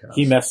Fino cask.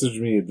 He messaged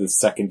me the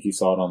second he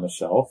saw it on the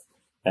shelf,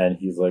 and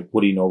he's like,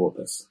 what do you know about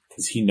this?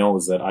 Because he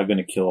knows that I've been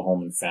a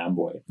Kilchoman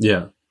fanboy.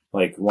 Yeah.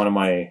 Like,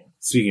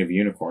 speaking of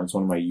unicorns,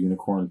 one of my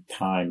unicorn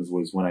times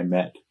was when I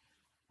met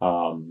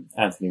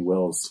Anthony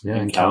Wills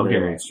in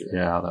Calgary last year.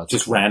 Yeah, that's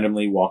just cool.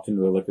 Randomly walked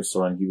into a liquor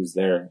store, and he was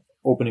there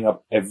opening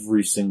up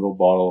every single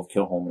bottle of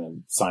Kilchoman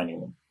and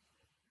signing them.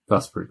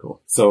 That's pretty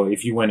cool. So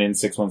if you went in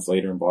 6 months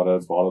later and bought a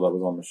bottle that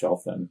was on the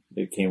shelf, then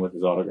it came with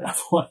his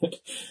autograph on it.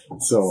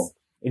 So,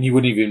 and you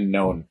wouldn't even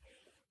known.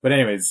 But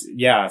anyways,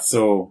 yeah,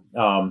 so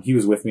he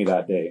was with me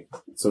that day.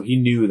 So he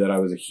knew that I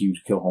was a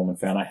huge Kilchoman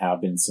fan. I have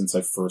been since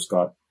I first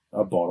got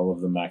a bottle of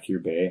the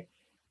Mackier Bay.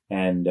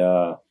 And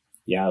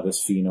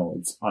this Fino,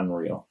 it's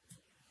unreal.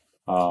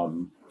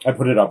 I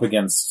put it up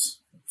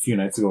against, a few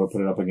nights ago, I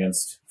put it up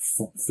against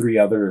 3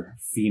 other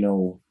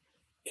Fino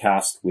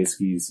cast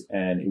whiskeys,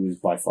 and it was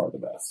by far the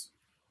best.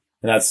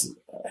 And that's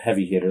a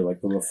heavy hitter,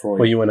 like the Lefroy.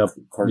 Well, you went up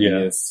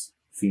Cardias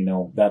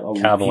Fino, that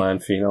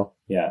Cavalan Fino.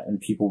 Yeah, and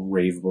people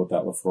rave about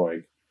that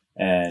Lefroy.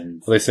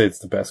 And they say it's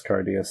the best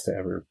Cardias to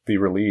ever be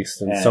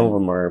released, and some of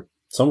them are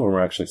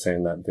actually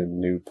saying that the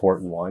new port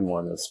and wine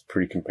one is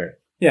pretty comparable.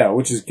 Yeah,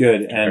 which is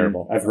good,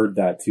 comparable. And I've heard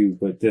that too.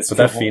 But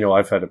that Fino,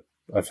 I've had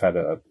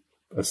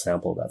a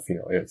sample of that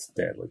Fino. It's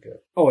deadly good.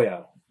 Oh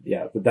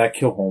yeah. But that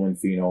Kilchoman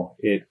Fino,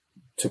 it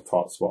took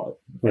top spot.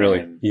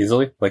 Really?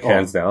 Easily? Like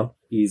hands down?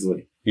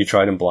 Easily. You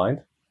tried him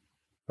blind?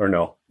 Or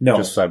no? No.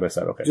 Just side by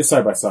side, okay. Just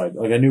side by side.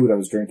 Like, I knew what I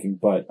was drinking,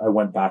 but I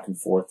went back and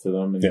forth to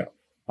them and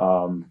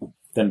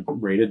then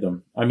rated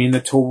them. I mean, the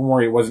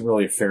Tobermory, it wasn't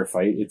really a fair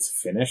fight. It's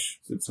Finnish.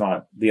 It's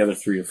not, the other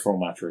 3 are full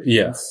maturation.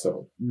 Yeah.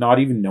 So, not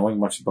even knowing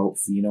much about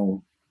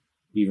Fino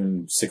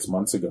even 6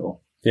 months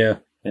ago. Yeah.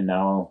 And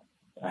now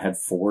I had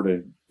 4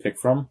 to pick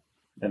from,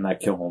 and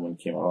that Kilchoman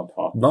came out on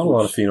top. Not a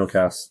lot of Fino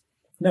casts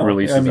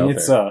releases out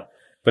it's there.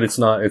 But it's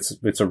not,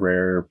 it's a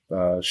rare,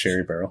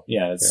 sherry barrel.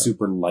 Yeah, it's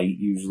super light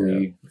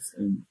usually. Yeah.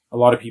 And a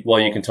lot of people.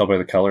 Well, you can tell by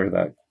the color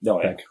that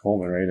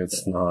Kilchoman, right?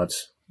 It's not,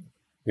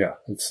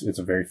 it's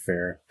a very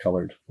fair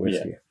colored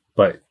whiskey. Yeah.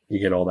 But you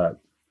get all that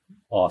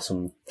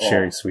awesome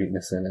sherry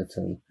sweetness in it,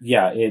 and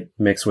it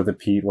mixed with the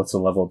peat. What's the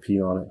level of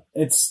peat on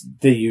it?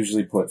 They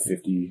usually put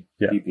 50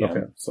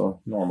 ppm, so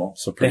normal.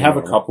 So they have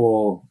a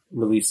couple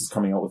releases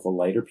coming out with a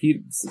lighter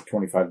peat. It's like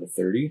 25 to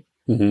 30.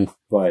 Mm-hmm.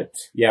 But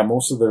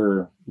most of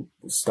their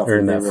stuff are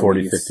in that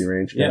 40-50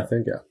 range. Yeah, I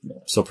think. Yeah,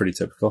 so pretty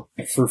typical.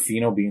 For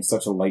Fino being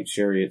such a light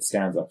sherry, it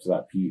stands up to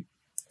that peat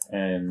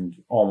and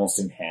almost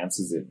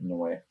enhances it in a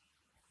way.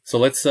 So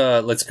let's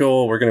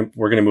go. We're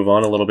gonna move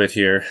on a little bit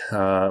here.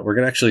 We're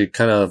gonna actually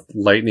kind of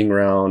lightning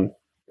round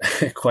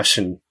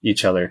question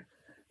each other,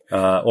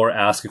 or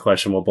ask a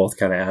question. We'll both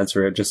kind of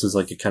answer it, just as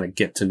like a kind of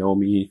get to know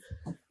me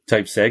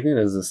type segment.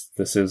 As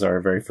this is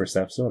our very first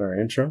episode, our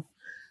intro.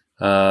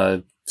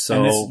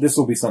 So and this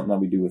will be something that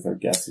we do with our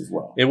guests as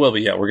well. It will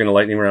be, yeah. We're going to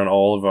lightning around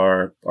all of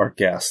our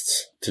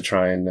guests to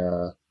try and,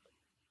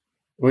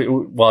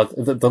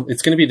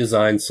 it's going to be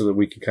designed so that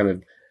we can kind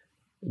of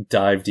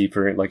dive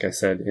deeper, like I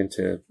said,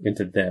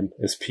 into them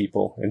as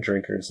people and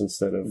drinkers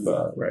instead of,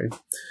 right.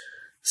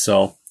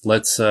 So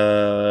let's,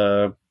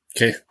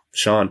 okay,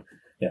 Sean.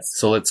 Yes.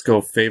 So let's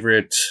go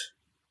favorite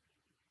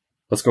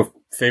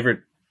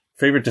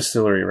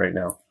distillery right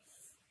now.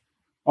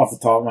 Off the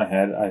top of my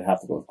head, I'd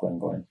have to go with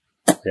Glen.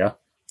 Yeah.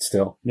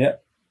 Still. Yeah.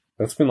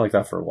 It's been like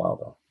that for a while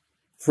though.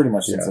 Pretty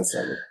much since I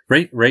started.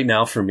 Right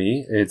now for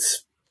me,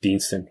 it's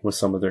Deanston with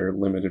some of their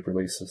limited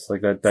releases.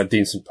 Like that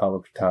Deanston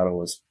Palo Cortado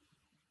was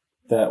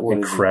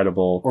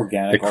incredible.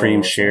 Organic the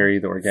cream Oloroso. sherry,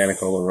 the organic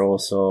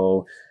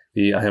Oloroso.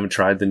 I haven't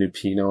tried the new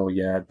Pinot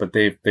yet, but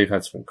they've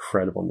had some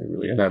incredible new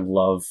release. And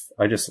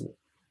I just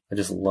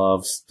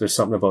love, there's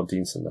something about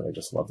Deanston that I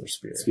just love their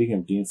spirit. Speaking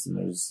of Deanston,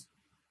 there's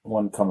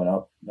one coming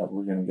up that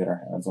we're going to get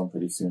our hands on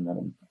pretty soon that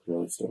I'm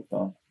really stoked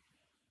on.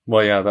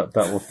 Well, yeah, that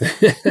will,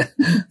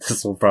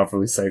 this will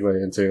properly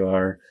segue into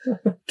our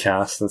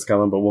cast that's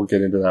coming, but we'll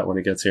get into that when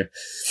it gets here.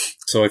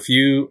 So if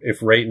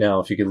right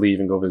now, if you could leave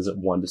and go visit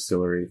one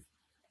distillery,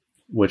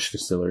 which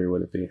distillery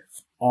would it be?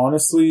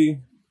 Honestly,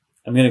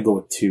 I'm going to go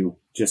with two,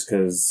 just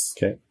because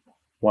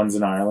one's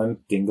in Ireland,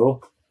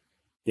 Dingle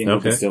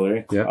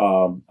Distillery.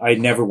 Yeah. I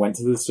never went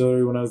to the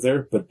distillery when I was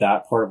there, but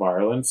that part of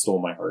Ireland stole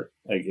my heart.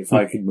 Like, if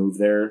I could move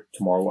there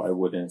tomorrow, I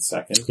would in a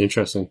second.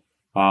 Interesting.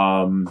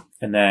 And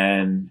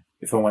then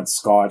if I went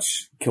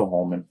Scotch,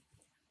 Kilholman.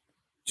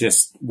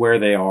 Just where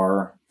they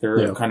are,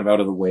 they're kind of out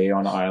of the way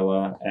on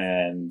Isla,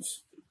 and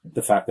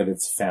the fact that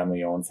it's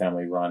family owned,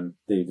 family run,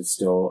 they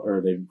distill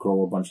or they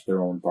grow a bunch of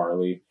their own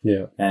barley.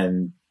 Yeah.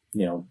 And,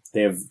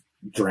 they have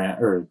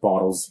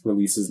bottles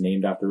releases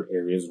named after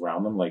areas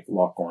around them, like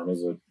Loch Gorm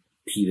is a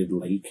peated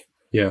lake.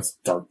 Yeah. It's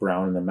dark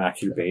brown, and the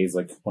Mackie Bay is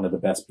like one of the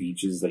best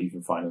beaches that you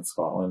can find in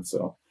Scotland.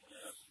 So,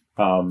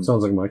 sounds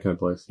like my kind of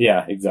place.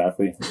 Yeah,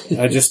 exactly.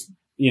 I just,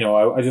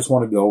 I just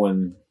want to go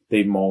and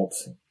they malt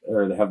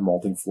or they have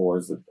malting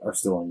floors that are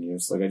still in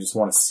use. Like, I just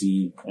want to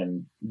see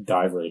and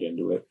dive right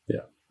into it.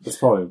 Yeah. That's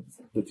probably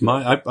the two.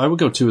 I would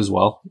go two as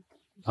well.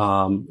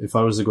 If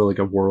I was to go like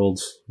a world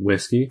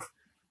whiskey,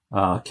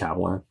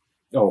 Catalan.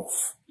 Oh,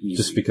 easy.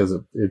 Just because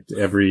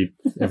every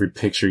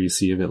picture you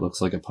see of it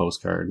looks like a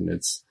postcard,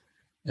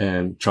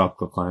 and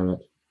tropical climate.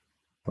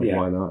 Like, yeah,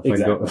 why not?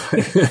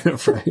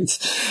 Exactly. Right.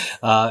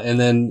 And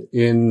then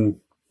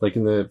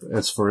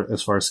as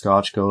far as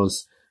Scotch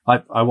goes,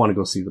 I want to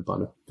go see the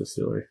Bunna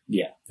distillery.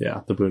 Yeah.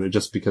 Yeah. The Bunna,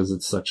 just because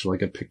it's such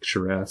like a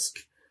picturesque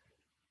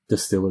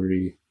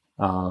distillery.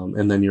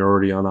 And then you're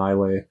already on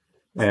Islay,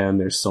 and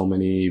there's just so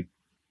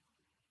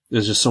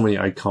many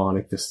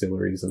iconic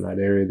distilleries in that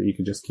area that you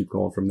can just keep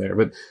going from there.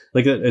 But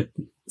like,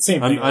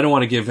 same thing. I don't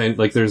want to give any,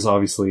 like, there's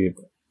obviously,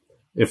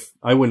 if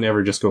I wouldn't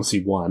ever just go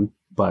see one,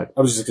 but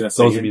I was just going to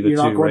say, those would be the you're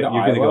two, not going right? to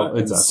You're going to Iowa go and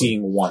exactly.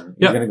 seeing one.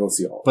 You're going to go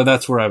see all. But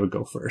that's where I would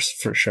go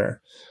first, for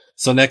sure.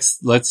 So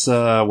next, let's,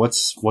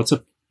 what's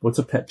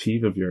a pet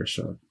peeve of yours,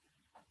 Sean?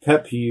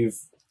 Pet peeve.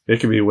 It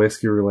could be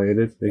whiskey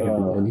related. It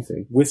could be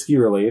anything. Whiskey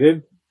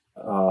related.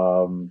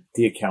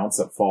 The accounts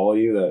that follow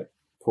you that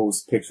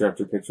post picture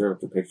after picture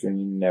after picture, and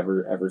you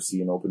never ever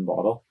see an open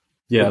bottle.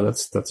 Yeah,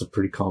 that's a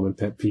pretty common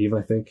pet peeve,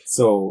 I think.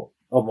 So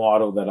a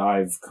motto that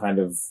I've kind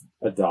of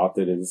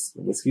adopted is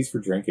whiskey's for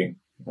drinking.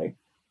 Like,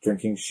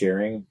 drinking,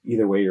 sharing.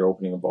 Either way, you're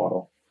opening a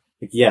bottle.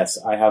 Like, yes,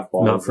 I have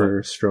bottles. Not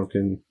for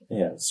stroking.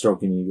 Yeah,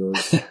 stroking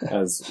egos,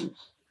 as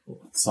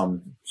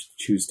some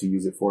choose to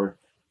use it for.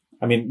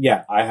 I mean,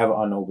 yeah, I have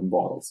unopened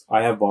bottles.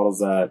 I have bottles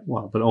that...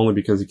 Well, but only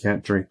because you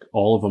can't drink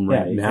all of them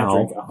now. now.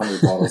 Can't drink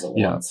 100 bottles at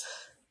once.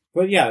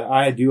 But yeah,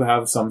 I do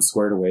have some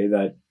squared away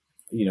that,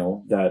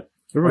 that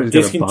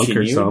everybody's got a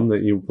bunker some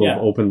that you will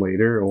open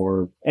later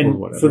or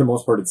whatever. For the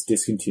most part, it's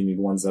discontinued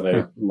ones that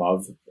I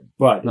love,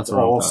 but it's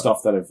all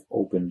stuff that I've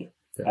opened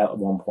at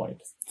one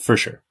point. For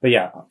sure. But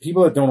yeah,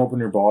 people that don't open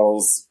their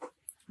bottles,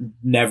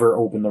 never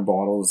open their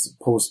bottles,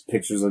 post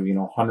pictures of,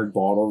 100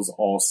 bottles,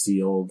 all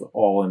sealed,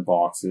 all in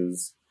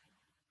boxes.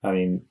 I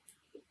mean,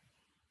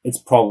 it's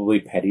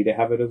probably petty to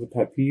have it as a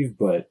pet peeve,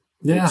 but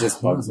it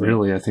just bugs me.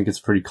 Really, I think it's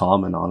pretty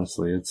common,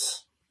 honestly.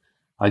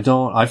 I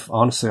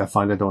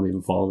find I don't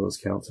even follow those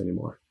accounts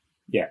anymore.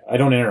 Yeah, I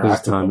don't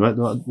interact with them.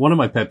 But one of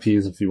my pet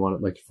peeves, if you want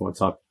to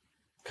talk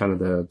kind of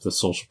the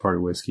social part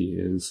of whiskey,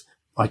 is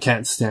I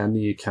can't stand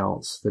the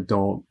accounts that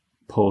don't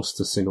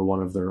post a single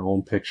one of their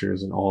own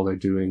pictures, and all they're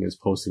doing is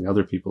posting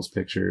other people's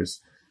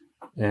pictures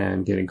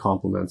and getting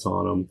compliments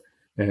on them.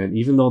 And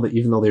even though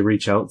they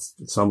reach out,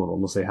 some of them,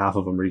 we'll say half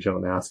of them reach out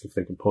and ask if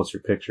they can post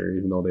your picture,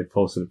 even though they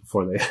posted it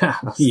before they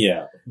asked.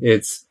 Yeah.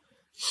 It's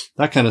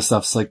that kind of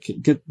stuff's like,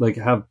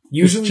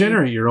 just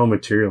generate your own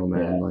material,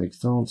 man. Yeah. Like,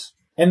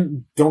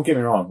 and don't get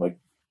me wrong. Like,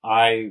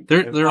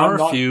 there are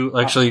a few,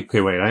 actually, okay,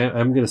 wait,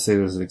 I'm going to say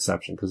there's an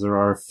exception, because there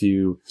are a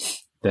few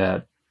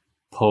that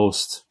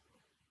post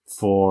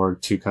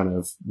to kind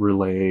of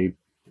relay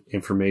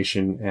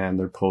information, and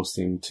they're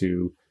posting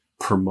to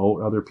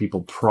promote other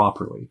people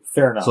properly.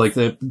 Fair enough. So like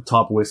the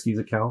Top Whiskeys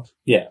account,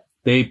 yeah.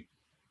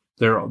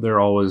 they're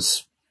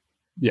always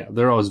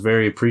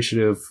very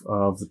appreciative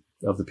of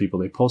the people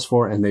they post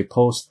for, and they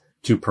post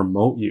to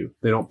promote you.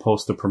 They don't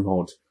post to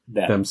promote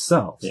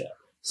themselves. Yeah.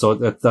 So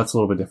that's a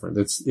little bit different.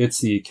 It's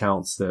the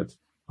accounts that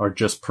are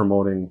just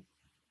promoting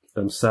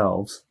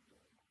themselves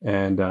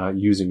and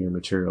using your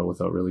material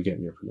without really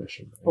getting your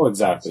permission. Right? Oh,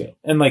 exactly. So,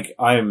 and like,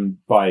 I'm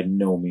by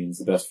no means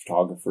the best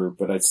photographer,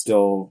 but I'd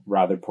still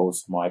rather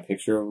post my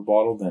picture of a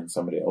bottle than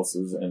somebody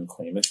else's and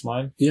claim it's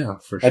mine. yeah,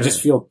 for sure. I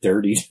just feel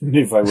dirty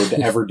if I would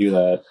ever do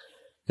that.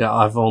 Yeah,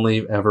 I've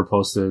only ever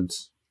posted,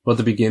 well, at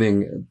the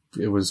beginning,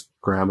 it was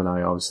Graham and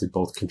I obviously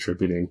both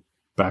contributing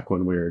back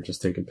when we were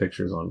just taking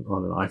pictures on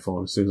an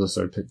iPhone. As soon as I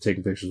started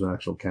taking pictures with an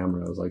actual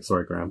camera, I was like,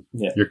 sorry, Graham,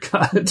 you're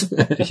cut.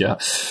 Yeah.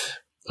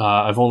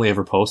 I've only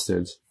ever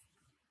posted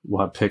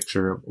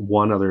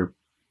one other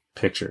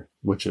picture,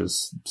 which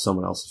is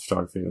someone else's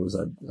photography. It was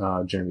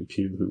Jeremy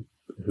Pugh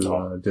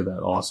who did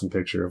that awesome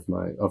picture of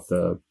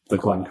the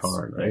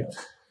Glencairn, right?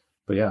 Yeah.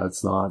 But yeah,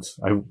 it's not,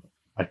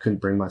 I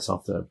couldn't bring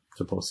myself to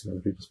posting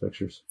other people's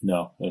pictures.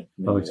 No. I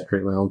like to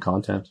create my own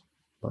content.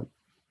 But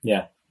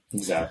yeah,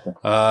 exactly.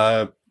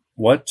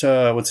 What's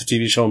a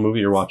TV show or movie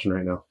you're watching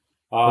right now?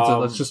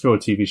 Let's just go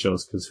with TV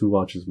shows, because who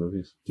watches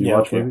movies? Do you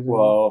watch movies?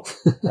 Well,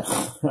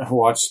 I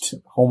watched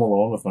Home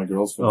Alone with my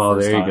girls for the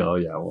first time. Oh, there you go.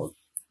 Yeah, well,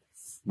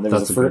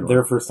 that's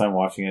their first time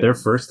watching it. Their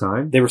first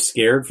time? They were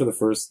scared for the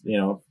first,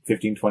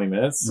 15, 20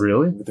 minutes.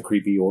 Really? With the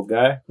creepy old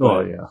guy.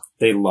 Oh, yeah.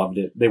 They loved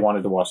it. They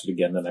wanted to watch it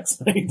again the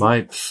next night.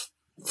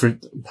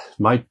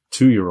 My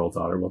 2-year-old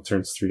daughter,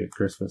 turns 3 at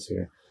Christmas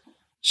here.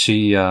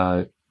 She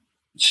grabbed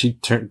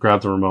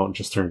the remote and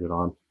just turned it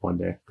on one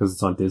day because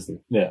it's on Disney.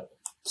 Yeah.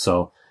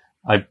 So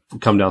I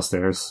come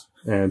downstairs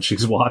and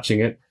she's watching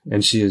it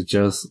and she is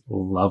just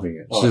loving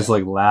it. She's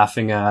like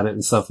laughing at it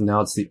and stuff. And now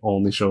it's the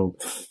only show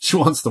she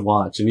wants to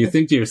watch. And you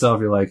think to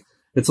yourself, you're like,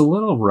 it's a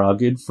little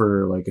rugged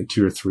for like a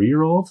 2 or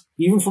 3-year-old.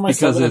 Even for my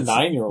 7 and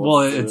 9-year-old.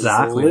 Well,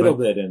 exactly. A little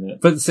bit in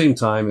it. But at the same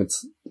time,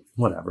 it's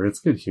whatever. It's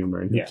good humor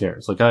and who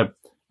cares? Like I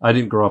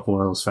didn't grow up in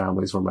one of those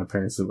families where my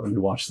parents didn't let me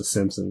watch The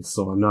Simpsons.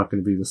 So I'm not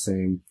going to be the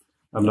same.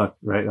 I'm not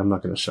going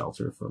to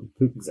shelter from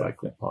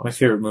exactly. My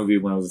favorite movie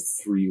when I was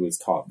 3 was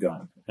Top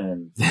Gun,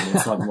 and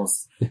it's not the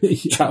most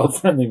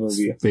child-friendly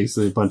movie. It's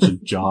basically a bunch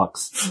of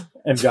jocks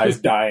and guys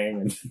dying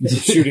and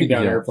shooting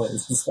down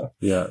airplanes and stuff.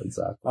 Yeah,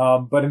 exactly.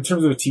 But in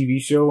terms of a TV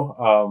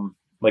show,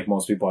 like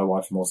most people, I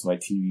watch most of my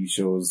TV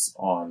shows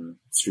on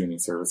streaming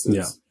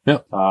services. Yeah.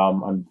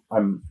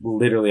 I'm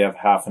literally have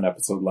half an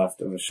episode left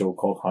of a show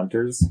called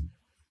Hunters.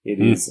 It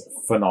is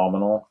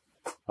phenomenal.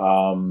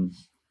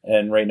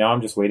 And right now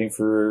I'm just waiting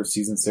for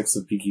season 6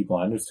 of Peaky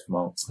Blinders to come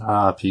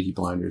out. Peaky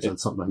Blinders.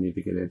 That's something I need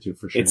to get into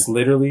for sure. It's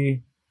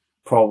literally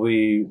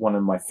probably one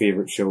of my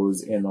favorite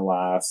shows in the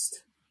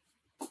last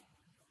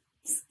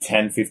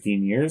 10,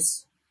 15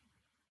 years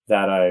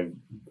that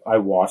I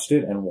watched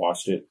it,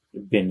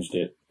 binged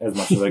it as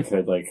much as I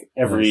could. Like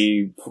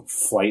every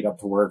flight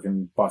up to work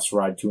and bus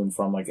ride to and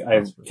from, like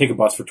I take a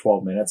bus for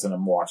 12 minutes and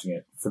I'm watching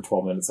it for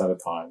 12 minutes at a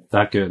time.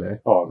 That good, eh?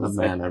 Oh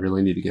man, I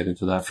really need to get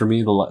into that. For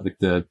me,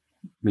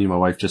 me and my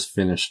wife just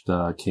finished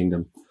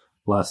Kingdom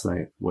last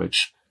night,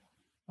 which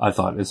I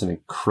thought is an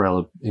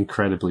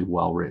incredibly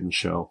well-written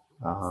show.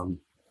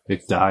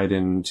 It died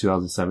in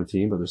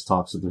 2017, but there's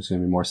talks that there's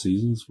going to be more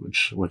seasons,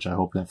 which I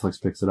hope Netflix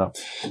picks it up.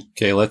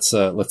 Okay, let's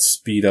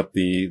speed up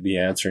the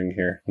answering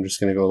here. I'm just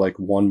going to go like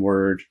one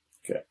word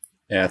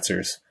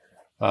answers.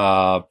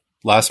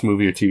 Last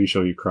movie or TV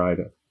show you cried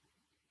at?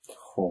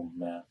 Oh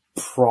man.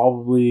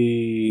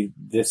 Probably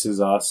This Is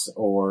Us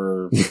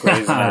or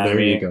Grey's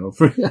Anatomy.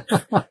 There you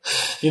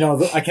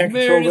go. I can't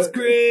control Meredith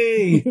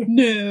Grey.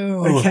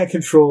 No, I can't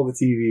control the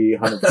TV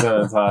 100% of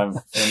the time,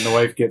 and the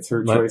wife gets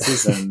her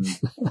choices, and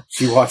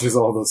she watches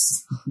all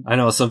those. I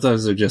know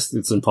sometimes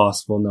it's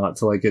impossible not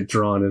to like get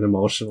drawn and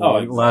emotional. Oh,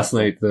 exactly. Last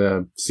night,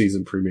 the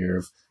season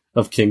premiere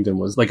of Kingdom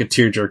was like a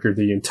tearjerker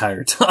the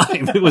entire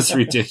time. It was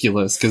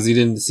ridiculous because you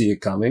didn't see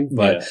it coming.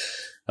 But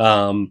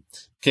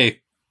okay.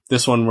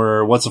 This one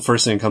what's the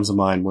first thing that comes to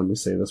mind when we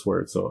say this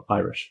word? So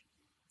Irish.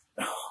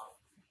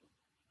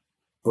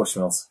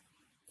 Bushmills.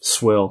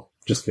 Swill.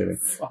 Just kidding.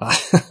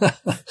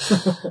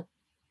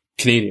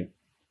 Canadian.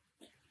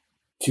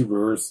 Two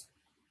Brewers.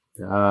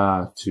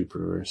 Two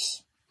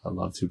Brewers. I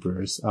love Two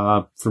Brewers.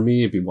 For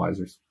me, it'd be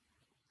Wiser's.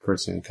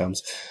 First thing that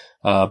comes.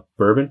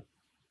 Bourbon.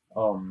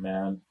 Oh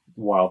man.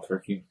 Wild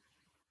Turkey.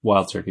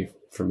 Wild Turkey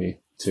for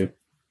me too.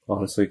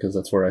 Honestly, because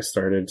that's where I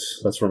started.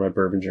 That's where my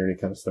bourbon journey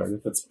kind of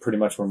started. That's pretty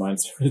much where mine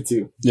started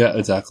too. Yeah,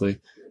 exactly.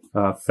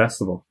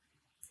 Festival.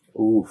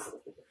 Oof.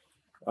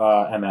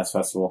 MS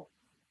Festival.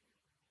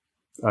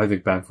 I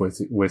think Banff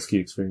Whiskey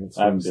Experience.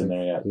 I haven't been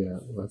there yet. Yeah,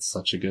 that's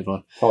such a good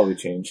one. Probably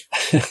change.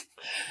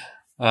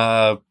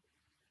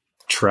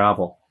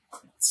 Travel.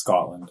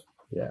 Scotland.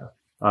 Yeah.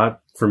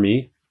 For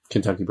me,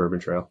 Kentucky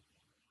Bourbon Trail.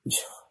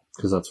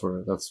 Because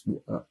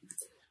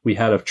we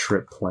had a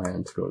trip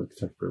planned to go to the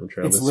Kentucky Bourbon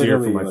Trail It's this year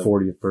for literally my like-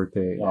 40th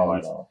birthday. Oh, I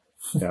and, know.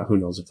 yeah, who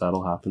knows if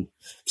that'll happen.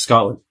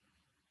 Scotland.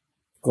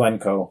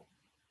 Glencoe.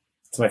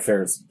 It's my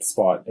favorite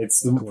spot.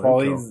 It's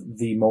probably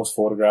the most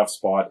photographed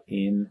spot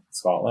in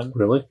Scotland.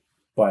 Really?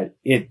 But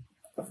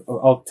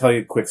I'll tell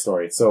you a quick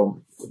story.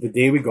 So the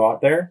day we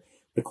got there,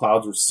 the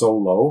clouds were so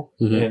low,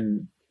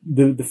 and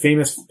the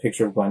famous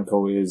picture of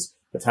Glencoe is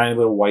a tiny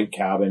little white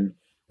cabin.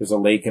 There's a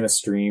lake and a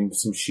stream,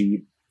 some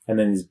sheep, and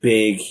then these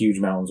big, huge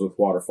mountains with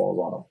waterfalls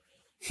on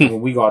them.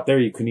 When we got there,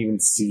 you couldn't even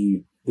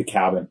see the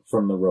cabin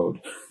from the road.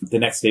 The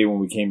next day when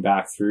we came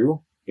back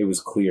through, it was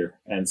clear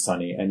and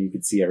sunny, and you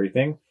could see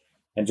everything.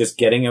 And just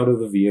getting out of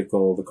the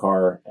vehicle, the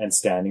car, and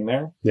standing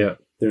there, Yeah.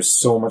 there's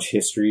so much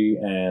history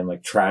and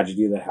like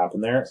tragedy that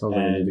happened there. Sounds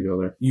like I need And to go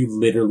there. you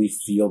literally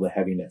feel the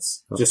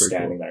heaviness That's just pretty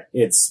standing cool. there.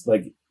 It's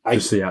like,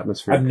 Just the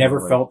atmosphere. I've never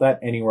kind of felt that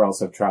anywhere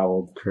else I've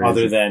traveled Crazy.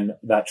 other than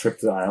that trip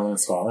to Ireland and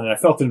Scotland. And I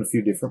felt it in a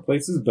few different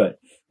places, but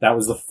that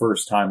was the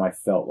first time I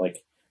felt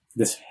like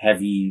this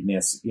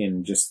heaviness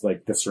in just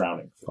like the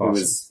surroundings. Awesome. It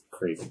was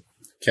crazy.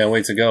 Can't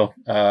wait to go.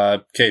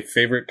 Okay,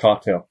 favorite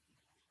cocktail?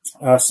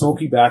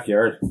 Smoky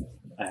Backyard.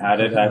 I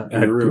had it at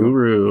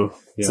Guru.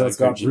 Yeah, So it's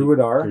got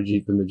Bruadar,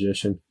 Gurjeet the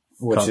Magician.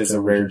 which is cocktail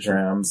a rare magician.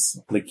 drams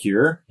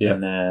liqueur, Yeah.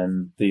 and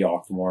then the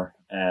Octomore,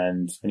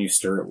 and you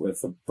stir it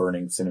with a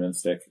burning cinnamon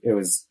stick. It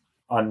was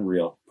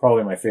unreal.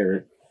 Probably my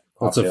favorite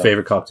What's cocktail. a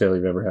favorite cocktail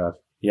you've ever had?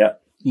 Yeah.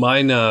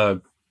 Mine,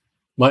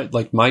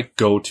 my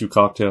go-to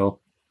cocktail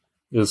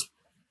is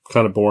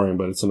kind of boring,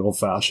 but it's an old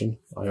fashioned.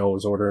 I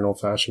always order an old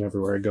fashioned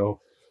everywhere I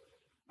go.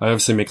 I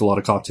obviously make a lot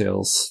of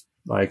cocktails.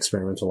 I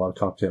experiment with a lot of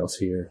cocktails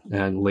here.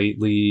 And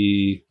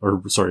recently,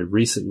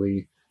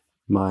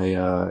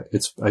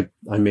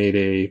 I made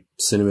a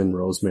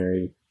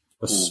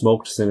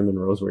smoked cinnamon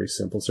rosemary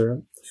simple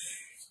syrup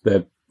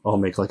that I'll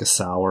make like a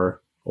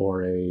sour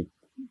or a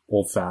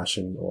old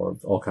fashioned or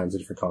all kinds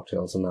of different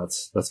cocktails. And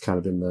that's kind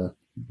of been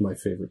my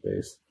favorite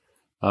base.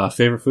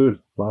 Favorite food,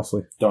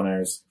 lastly.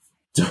 Donairs.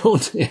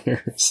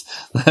 Donairs.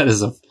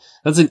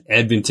 That's an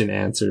Edmonton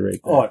answer right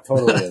there. Oh, it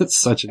totally is. That's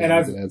such an And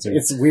Edmonton answer.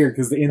 it's weird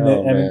because in Oh,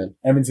 the man.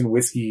 Edmonton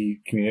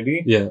whiskey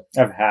community, Yeah.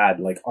 I've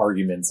had like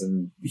arguments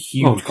and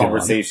huge Oh, God.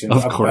 conversations Of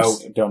about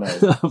course.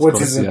 Donairs, Of which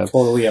course, isn't yeah.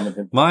 totally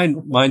Edmonton.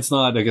 Mine's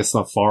not, I guess,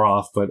 not far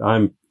off, but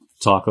I'm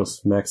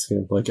tacos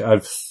Mexican. Like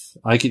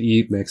I could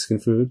eat Mexican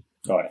food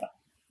Oh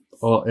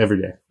yeah.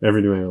 every day of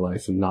my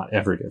life and not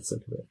ever get sick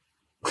of it.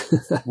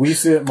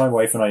 My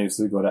wife and I used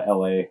to go to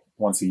LA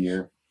once a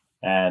year,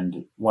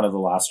 and one of the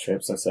last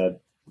trips I said,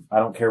 I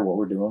don't care what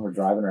we're doing, we're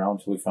driving around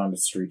until we found a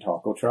street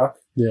taco truck,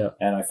 Yeah.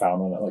 and I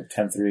found one at like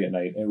 10:30 at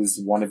night. It was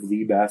one of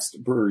the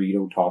best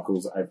burrito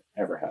tacos I've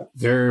ever had.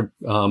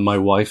 My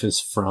wife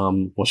is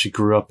she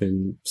grew up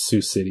in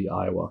Sioux City,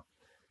 Iowa.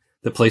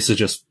 The place is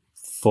just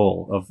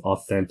full of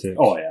authentic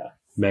Oh yeah.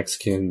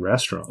 Mexican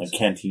restaurants. Like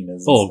cantinas.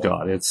 and Oh stuff.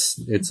 God,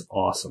 it's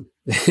awesome.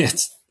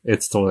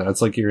 It's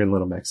like you're in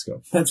Little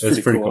Mexico. That's It's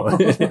pretty pretty cool. cool.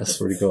 It's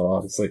pretty cool,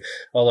 honestly.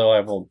 Although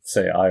I will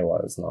say Iowa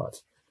is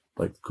not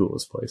like the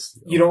coolest place.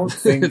 You don't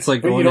think it's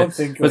like but you going don't to,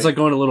 think it's like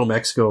going to Little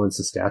Mexico and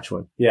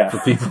Saskatchewan yeah. for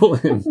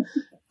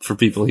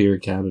people here in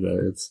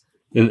Canada.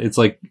 It's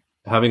like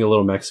having a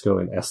Little Mexico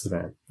in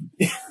Estevan.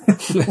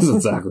 That's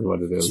exactly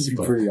what it It is. should be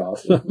but- pretty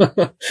awesome.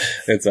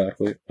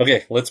 Exactly.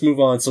 Okay, let's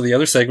move on. So the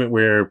other segment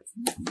where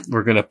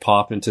we're going to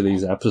pop into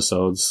these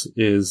episodes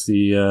is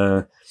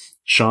the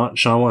Sean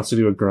wants to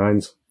do a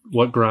grind.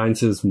 What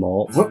grinds his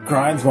malt? What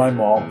grinds my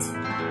malt?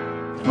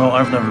 Well,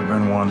 I've never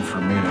been one for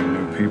meeting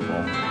new people,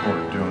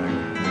 or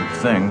doing new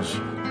things,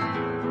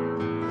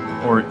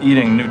 or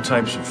eating new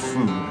types of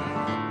food.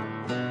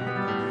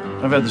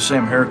 I've had the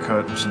same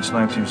haircut since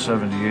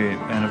 1978,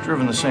 and have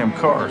driven the same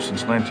car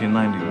since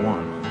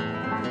 1991.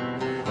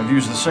 I've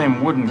used the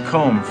same wooden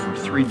comb for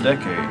 3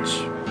 decades.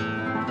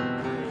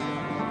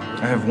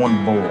 I have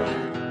one bowl.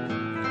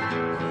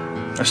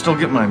 I still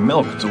get my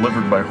milk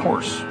delivered by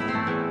horse.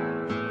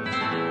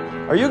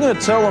 Are you going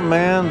to tell a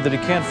man that he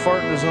can't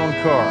fart in his own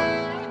car?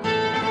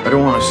 I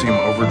don't want to seem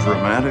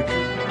overdramatic,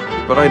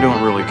 but I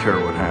don't really care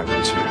what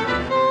happens here.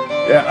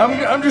 Yeah,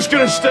 I'm just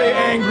gonna stay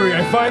angry.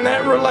 I find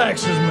that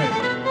relaxes me.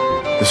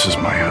 This is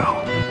my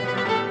hell.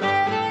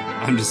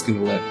 I'm just going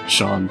to let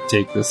Sean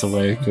take this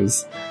away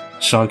because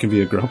Sean can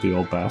be a grumpy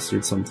old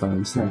bastard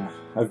sometimes.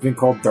 I've been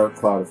called Dark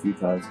Cloud a few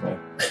times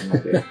in my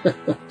day.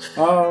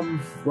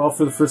 Well,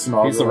 for the first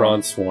inaugural, He's the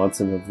Ron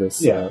Swanson of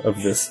this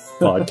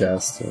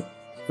podcast. So.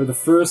 For the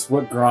first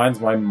What Grinds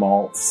My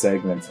Malt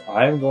segment,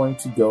 I'm going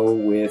to go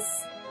with,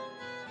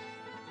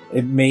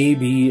 it may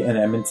be an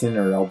Edmonton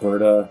or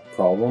Alberta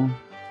problem,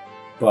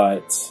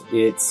 but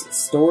it's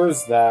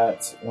stores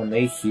that when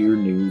they hear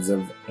news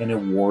of an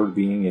award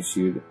being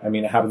issued, I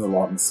mean, it happens a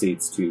lot in the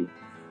States too,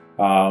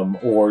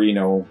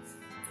 or,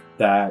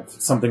 that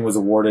something was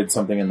awarded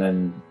something and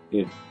then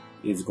it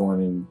is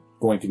going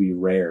to be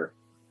rare,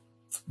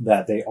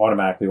 that they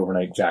automatically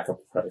overnight jack up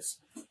the price.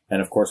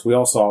 And of course, we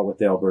all saw it with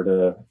the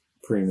Alberta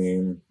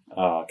Premium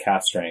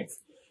Cast Strength.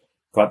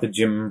 Got the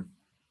Jim,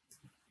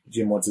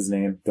 what's his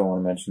name? Don't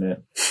want to mention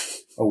it.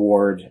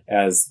 Award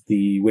as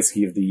the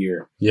whiskey of the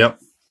year. Yep.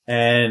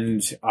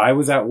 And I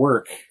was at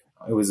work.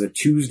 It was a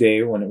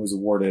Tuesday when it was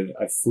awarded.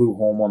 I flew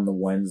home on the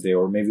Wednesday,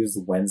 or maybe it was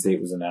the Wednesday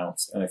it was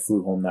announced, and I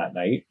flew home that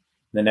night.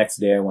 The next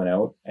day I went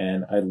out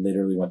and I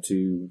literally went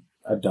to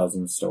a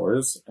dozen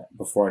stores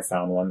before I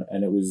found one,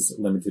 and it was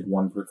limited,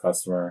 one per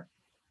customer,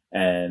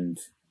 and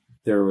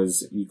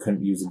you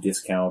couldn't use a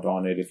discount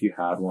on it if you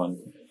had one.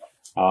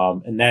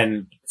 And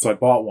then, so I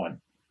bought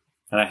one,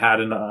 and I had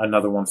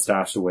another one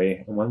stashed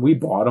away. And when we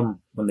bought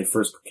them, when they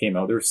first came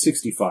out, they were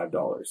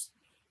 $65.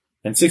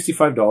 And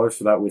 $65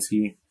 for that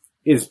whiskey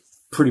is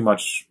pretty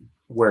much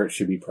where it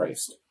should be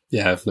priced.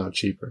 Yeah, if not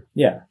cheaper.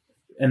 Yeah.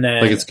 And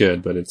then, like, it's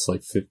good, but it's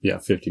like $50 or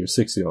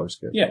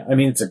 $60 good. Yeah. I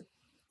mean, it's a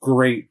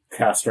great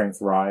cast strength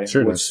rye.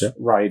 Sure, which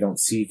rye you don't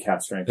see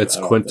cast strength. It's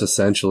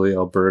quintessentially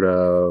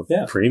Alberta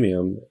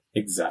premium.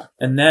 Exactly.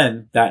 And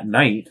then that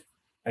night,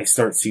 I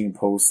start seeing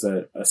posts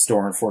that a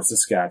store in Fort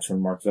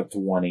Saskatchewan marked it up to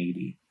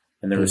 $180.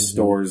 And there were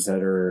stores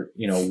that are,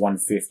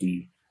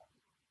 $150.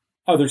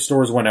 Other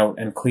stores went out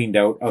and cleaned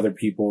out other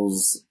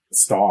people's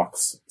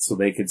stocks so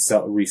they could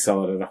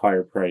resell it at a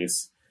higher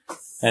price.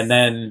 And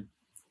then,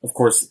 of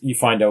course, you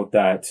find out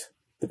that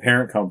the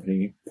parent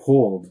company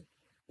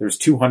there's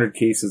 200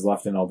 cases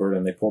left in Alberta,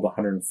 and they pulled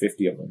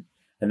 150 of them.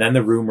 And then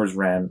the rumors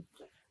ran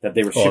that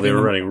they were shipping they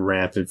were running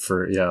rampant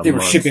for, they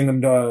were shipping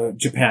them to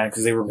Japan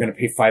because they were going to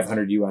pay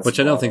 $500 US. Which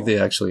I don't think they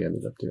actually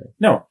ended up doing.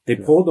 No, they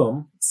pulled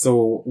them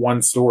so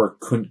one store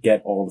couldn't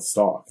get all the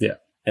stock. Yeah.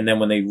 And then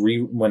when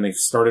they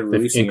started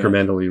releasing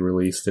incrementally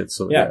released it.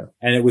 So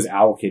and it was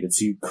allocated,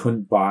 so you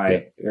couldn't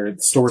buy, or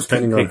the stores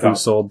depending couldn't on who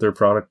sold their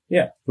product.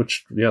 Yeah.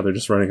 Which, they're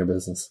just running a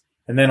business.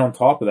 And then on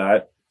top of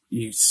that,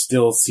 you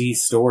still see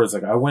stores,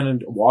 like I went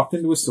and walked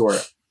into a store,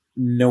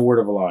 no word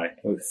of a lie,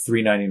 it was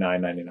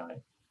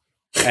 $3.99.99.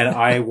 And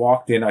I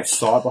walked in, I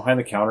saw it behind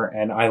the counter,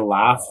 and I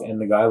laughed, and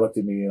the guy looked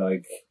at me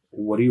like,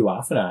 what are you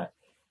laughing at?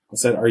 I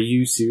said, are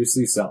you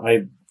seriously selling?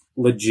 I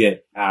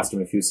legit asked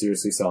him if he was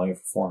seriously selling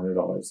it for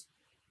 $400.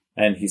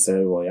 And he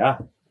said, well, yeah.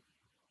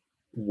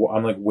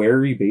 I'm like, where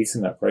are you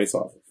basing that price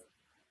off of?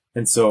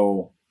 And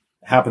so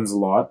it happens a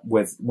lot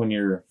with when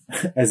you're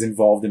as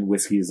involved in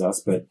whiskey as us,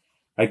 but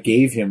I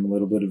gave him a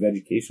little bit of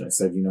education. I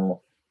said,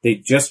 they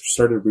just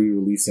started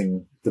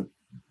re-releasing the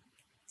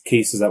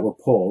cases that were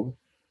pulled.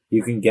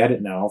 You can get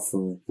it now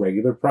for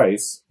regular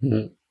price. Mm-hmm.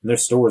 And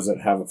there's stores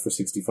that have it for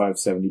 $65,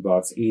 $70,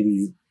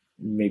 $80,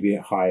 maybe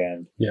at high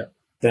end. Yeah.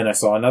 Then I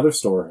saw another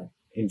store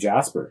in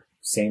Jasper.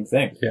 Same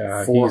thing.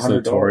 Yeah, he's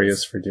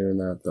notorious for doing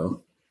that,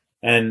 though.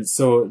 And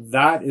so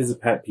that is a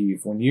pet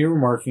peeve. When you're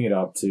marking it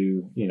up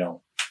to,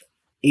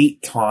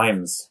 8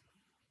 times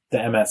the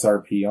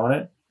MSRP on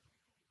it,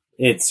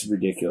 it's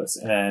ridiculous.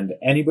 And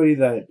anybody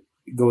that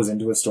goes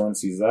into a store and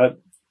sees that,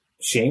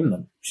 shame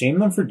them. Shame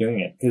them for doing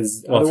it.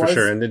 For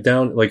sure. And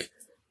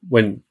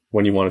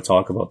when you want to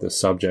talk about this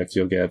subject,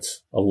 you'll get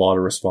a lot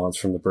of response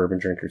from the bourbon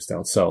drinkers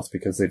down south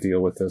because they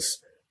deal with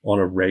this on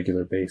a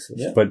regular basis.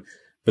 Yeah. But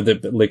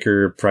the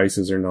liquor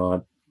prices are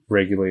not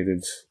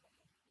regulated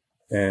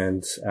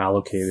and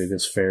allocated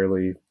as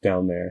fairly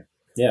down there.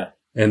 Yeah.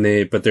 And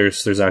but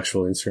there's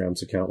actual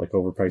Instagrams account like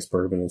Overpriced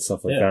Bourbon and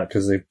stuff like that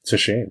because it's a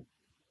shame,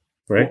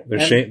 right?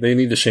 They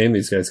need to shame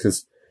these guys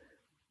because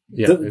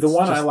the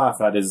one I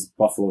laugh at is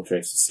Buffalo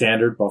Trace,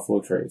 standard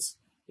Buffalo Trace.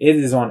 It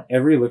is on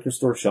every liquor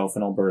store shelf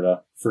in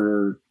Alberta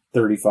for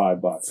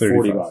 $35,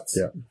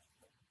 $40.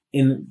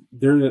 Yeah.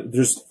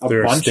 There's a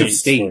bunch of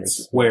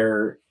states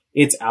where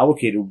it's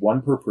allocated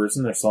one per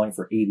person. They're selling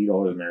for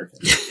 $80 American.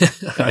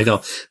 I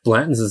know.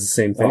 Blanton's is the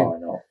same thing. Oh, I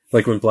know.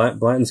 Like when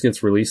Blanton's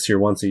gets released here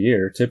once a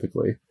year,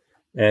 typically,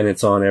 and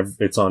it's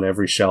on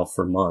every shelf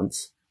for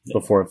months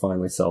before it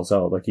finally sells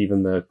out. Like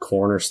even the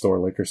corner store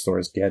liquor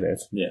stores get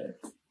it. Yeah.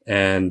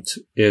 And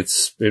it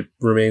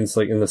remains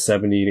like in the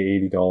 $70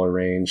 to $80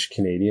 range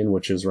Canadian,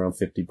 which is around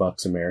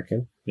 $50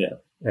 American. Yeah.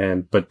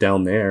 But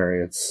down there,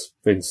 it's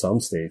in some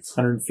states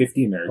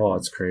 $150 American. Oh,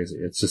 it's crazy.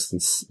 It's just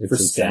for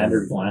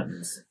standard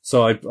Blantons.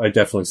 So I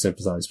definitely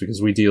sympathize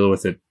because we deal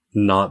with it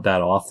not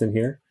that often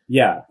here.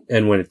 Yeah.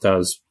 And when it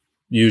does,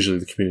 usually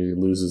the community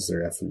loses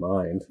their effing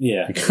mind.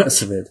 Yeah.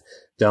 Because of it.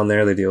 Down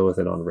there, they deal with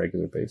it on a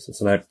regular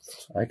basis, and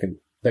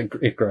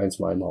it grinds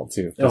my mouth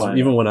too.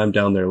 Even when I'm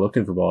down there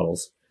looking for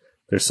bottles,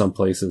 there's some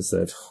places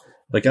that,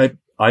 like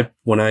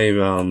when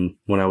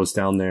I was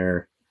down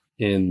there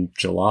in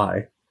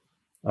July,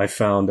 I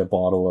found a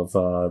bottle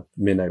of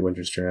Midnight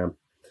Winter's Dram,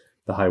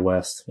 the High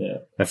West. Yeah.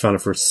 I found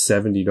it for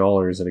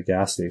 $70 at a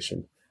gas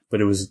station,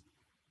 but it was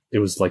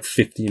like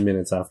 15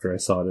 minutes after I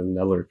saw it in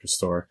another liquor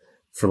store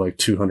for like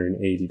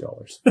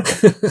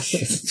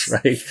 $280.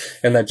 Right?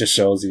 And that just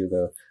shows you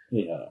the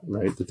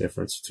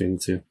difference between the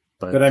two.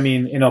 But I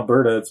mean, in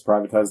Alberta, it's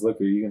privatized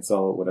liquor. You can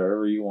sell it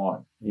whatever you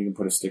want. You can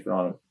put a sticker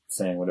on it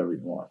saying whatever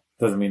you want.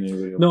 Doesn't mean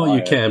anybody will buy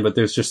you can, but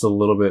there's just a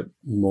little bit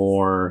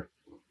more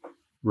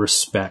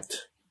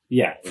respect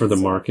for the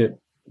market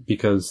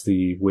because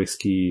the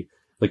whiskey,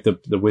 like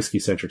the whiskey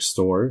centric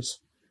stores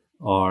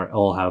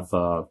all have,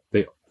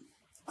 they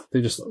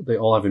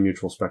all have a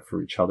mutual respect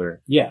for each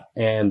other. Yeah.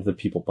 And the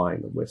people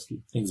buying the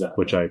whiskey. Exactly.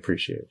 Which I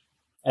appreciate.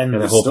 And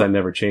I hope that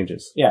never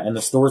changes. Yeah, and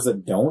the stores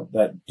that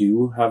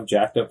do have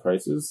jacked up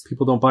prices,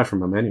 people don't buy from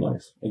them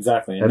anyways. Yeah,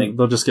 exactly. And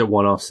they'll just get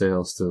one-off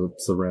sales to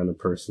a random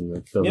person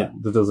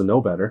that doesn't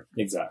know better.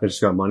 Exactly. They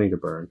just got money to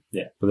burn.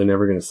 Yeah. But they're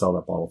never going to sell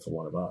that bottle to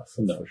one of us.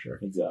 That's for sure.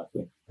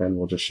 Exactly. And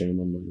we'll just shame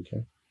them when we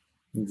can.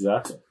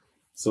 Exactly.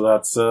 So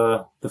that's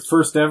the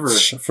first ever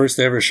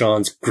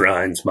Sean's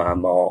Grinds My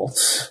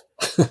Malt.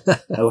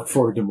 I look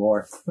forward to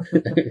more.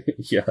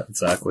 Yeah,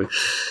 exactly.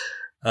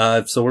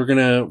 So we're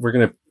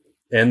gonna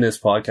end this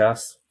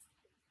podcast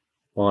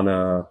on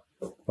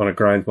a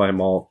Grind My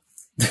Malt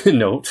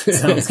note.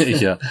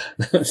 Yeah.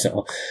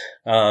 So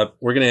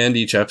we're gonna end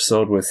each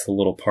episode with a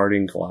little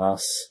parting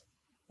glass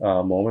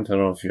moment. I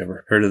don't know if you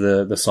ever heard of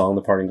the song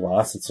 "The Parting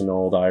Glass." It's an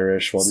old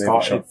Irish,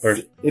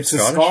 it's a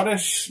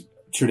Scottish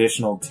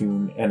traditional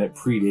tune, and it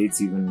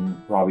predates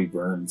even Robbie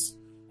Burns.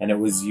 And it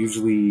was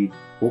usually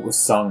what was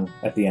sung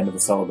at the end of a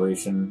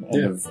celebration,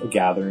 end of a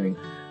gathering.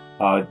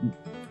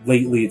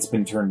 Lately, it's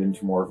been turned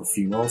into more of a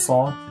funeral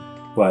song,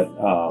 but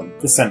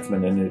the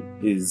sentiment in it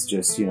is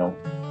just,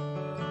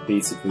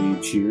 basically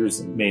cheers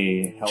and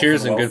may health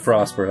cheers and wealth. Good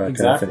prosper, that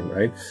kind of thing,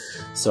 right?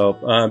 So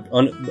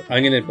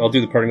I'll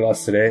do the parting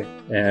glass today,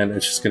 and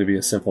it's just gonna be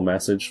a simple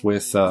message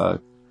with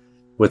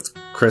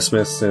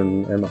Christmas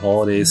and the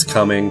holidays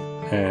coming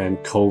and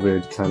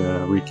COVID kind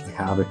of wreaking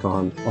havoc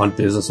on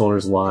business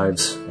owners'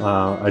 lives.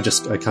 I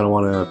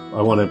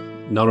want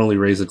to not only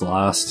raise a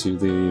glass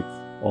to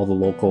all the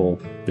local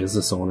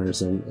business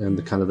owners and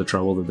the kind of the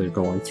trouble that they're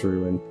going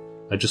through, and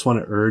I just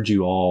want to urge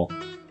you all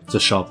to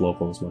shop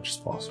local as much as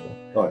possible.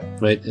 Oh, yeah.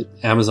 Right?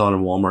 Amazon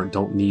and Walmart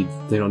don't need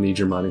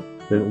your money.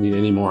 They don't need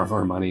any more of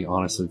our money.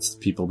 Honestly, it's the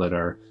people that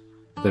are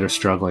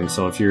struggling.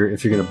 So if you're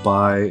going to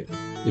buy,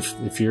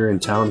 if you're in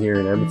town here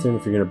in Edmonton,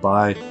 if you're going to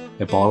buy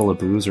a bottle of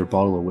booze or a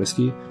bottle of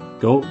whiskey,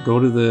 go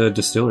to the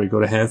distillery,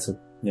 go to Hanson.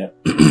 Yeah.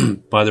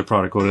 Buy their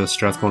product, go to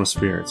Strathcona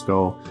Spirits,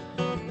 go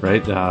to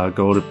their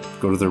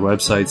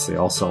websites. They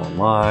all sell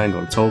online,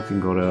 go to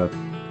Token, go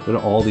to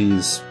all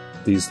these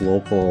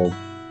local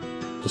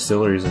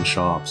distilleries and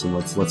shops, and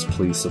let's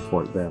please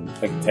support them.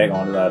 I can tag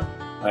on to that.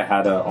 I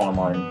had a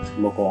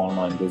local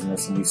online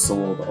business, and we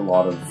sold a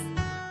lot of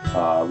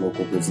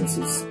local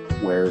businesses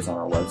wares on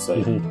our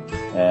website.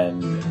 Mm-hmm.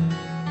 And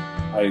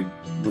I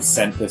was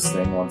sent this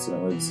thing once, and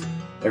it was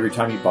every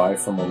time you buy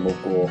from a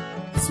local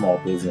small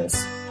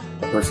business,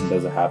 a person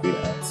does a happy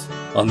dance.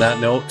 On that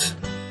note,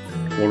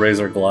 we'll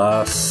raise our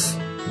glass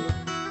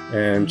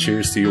and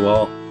cheers to you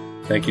all.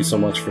 Thank you so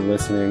much for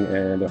listening,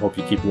 and I hope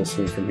you keep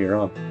listening from here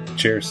on.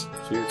 Cheers.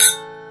 Cheers.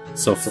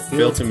 So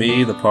fulfill to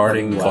me the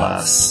parting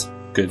glass.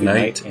 Good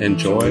night and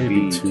joy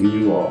be to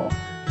you all.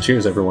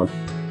 Cheers, everyone.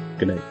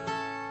 Good night.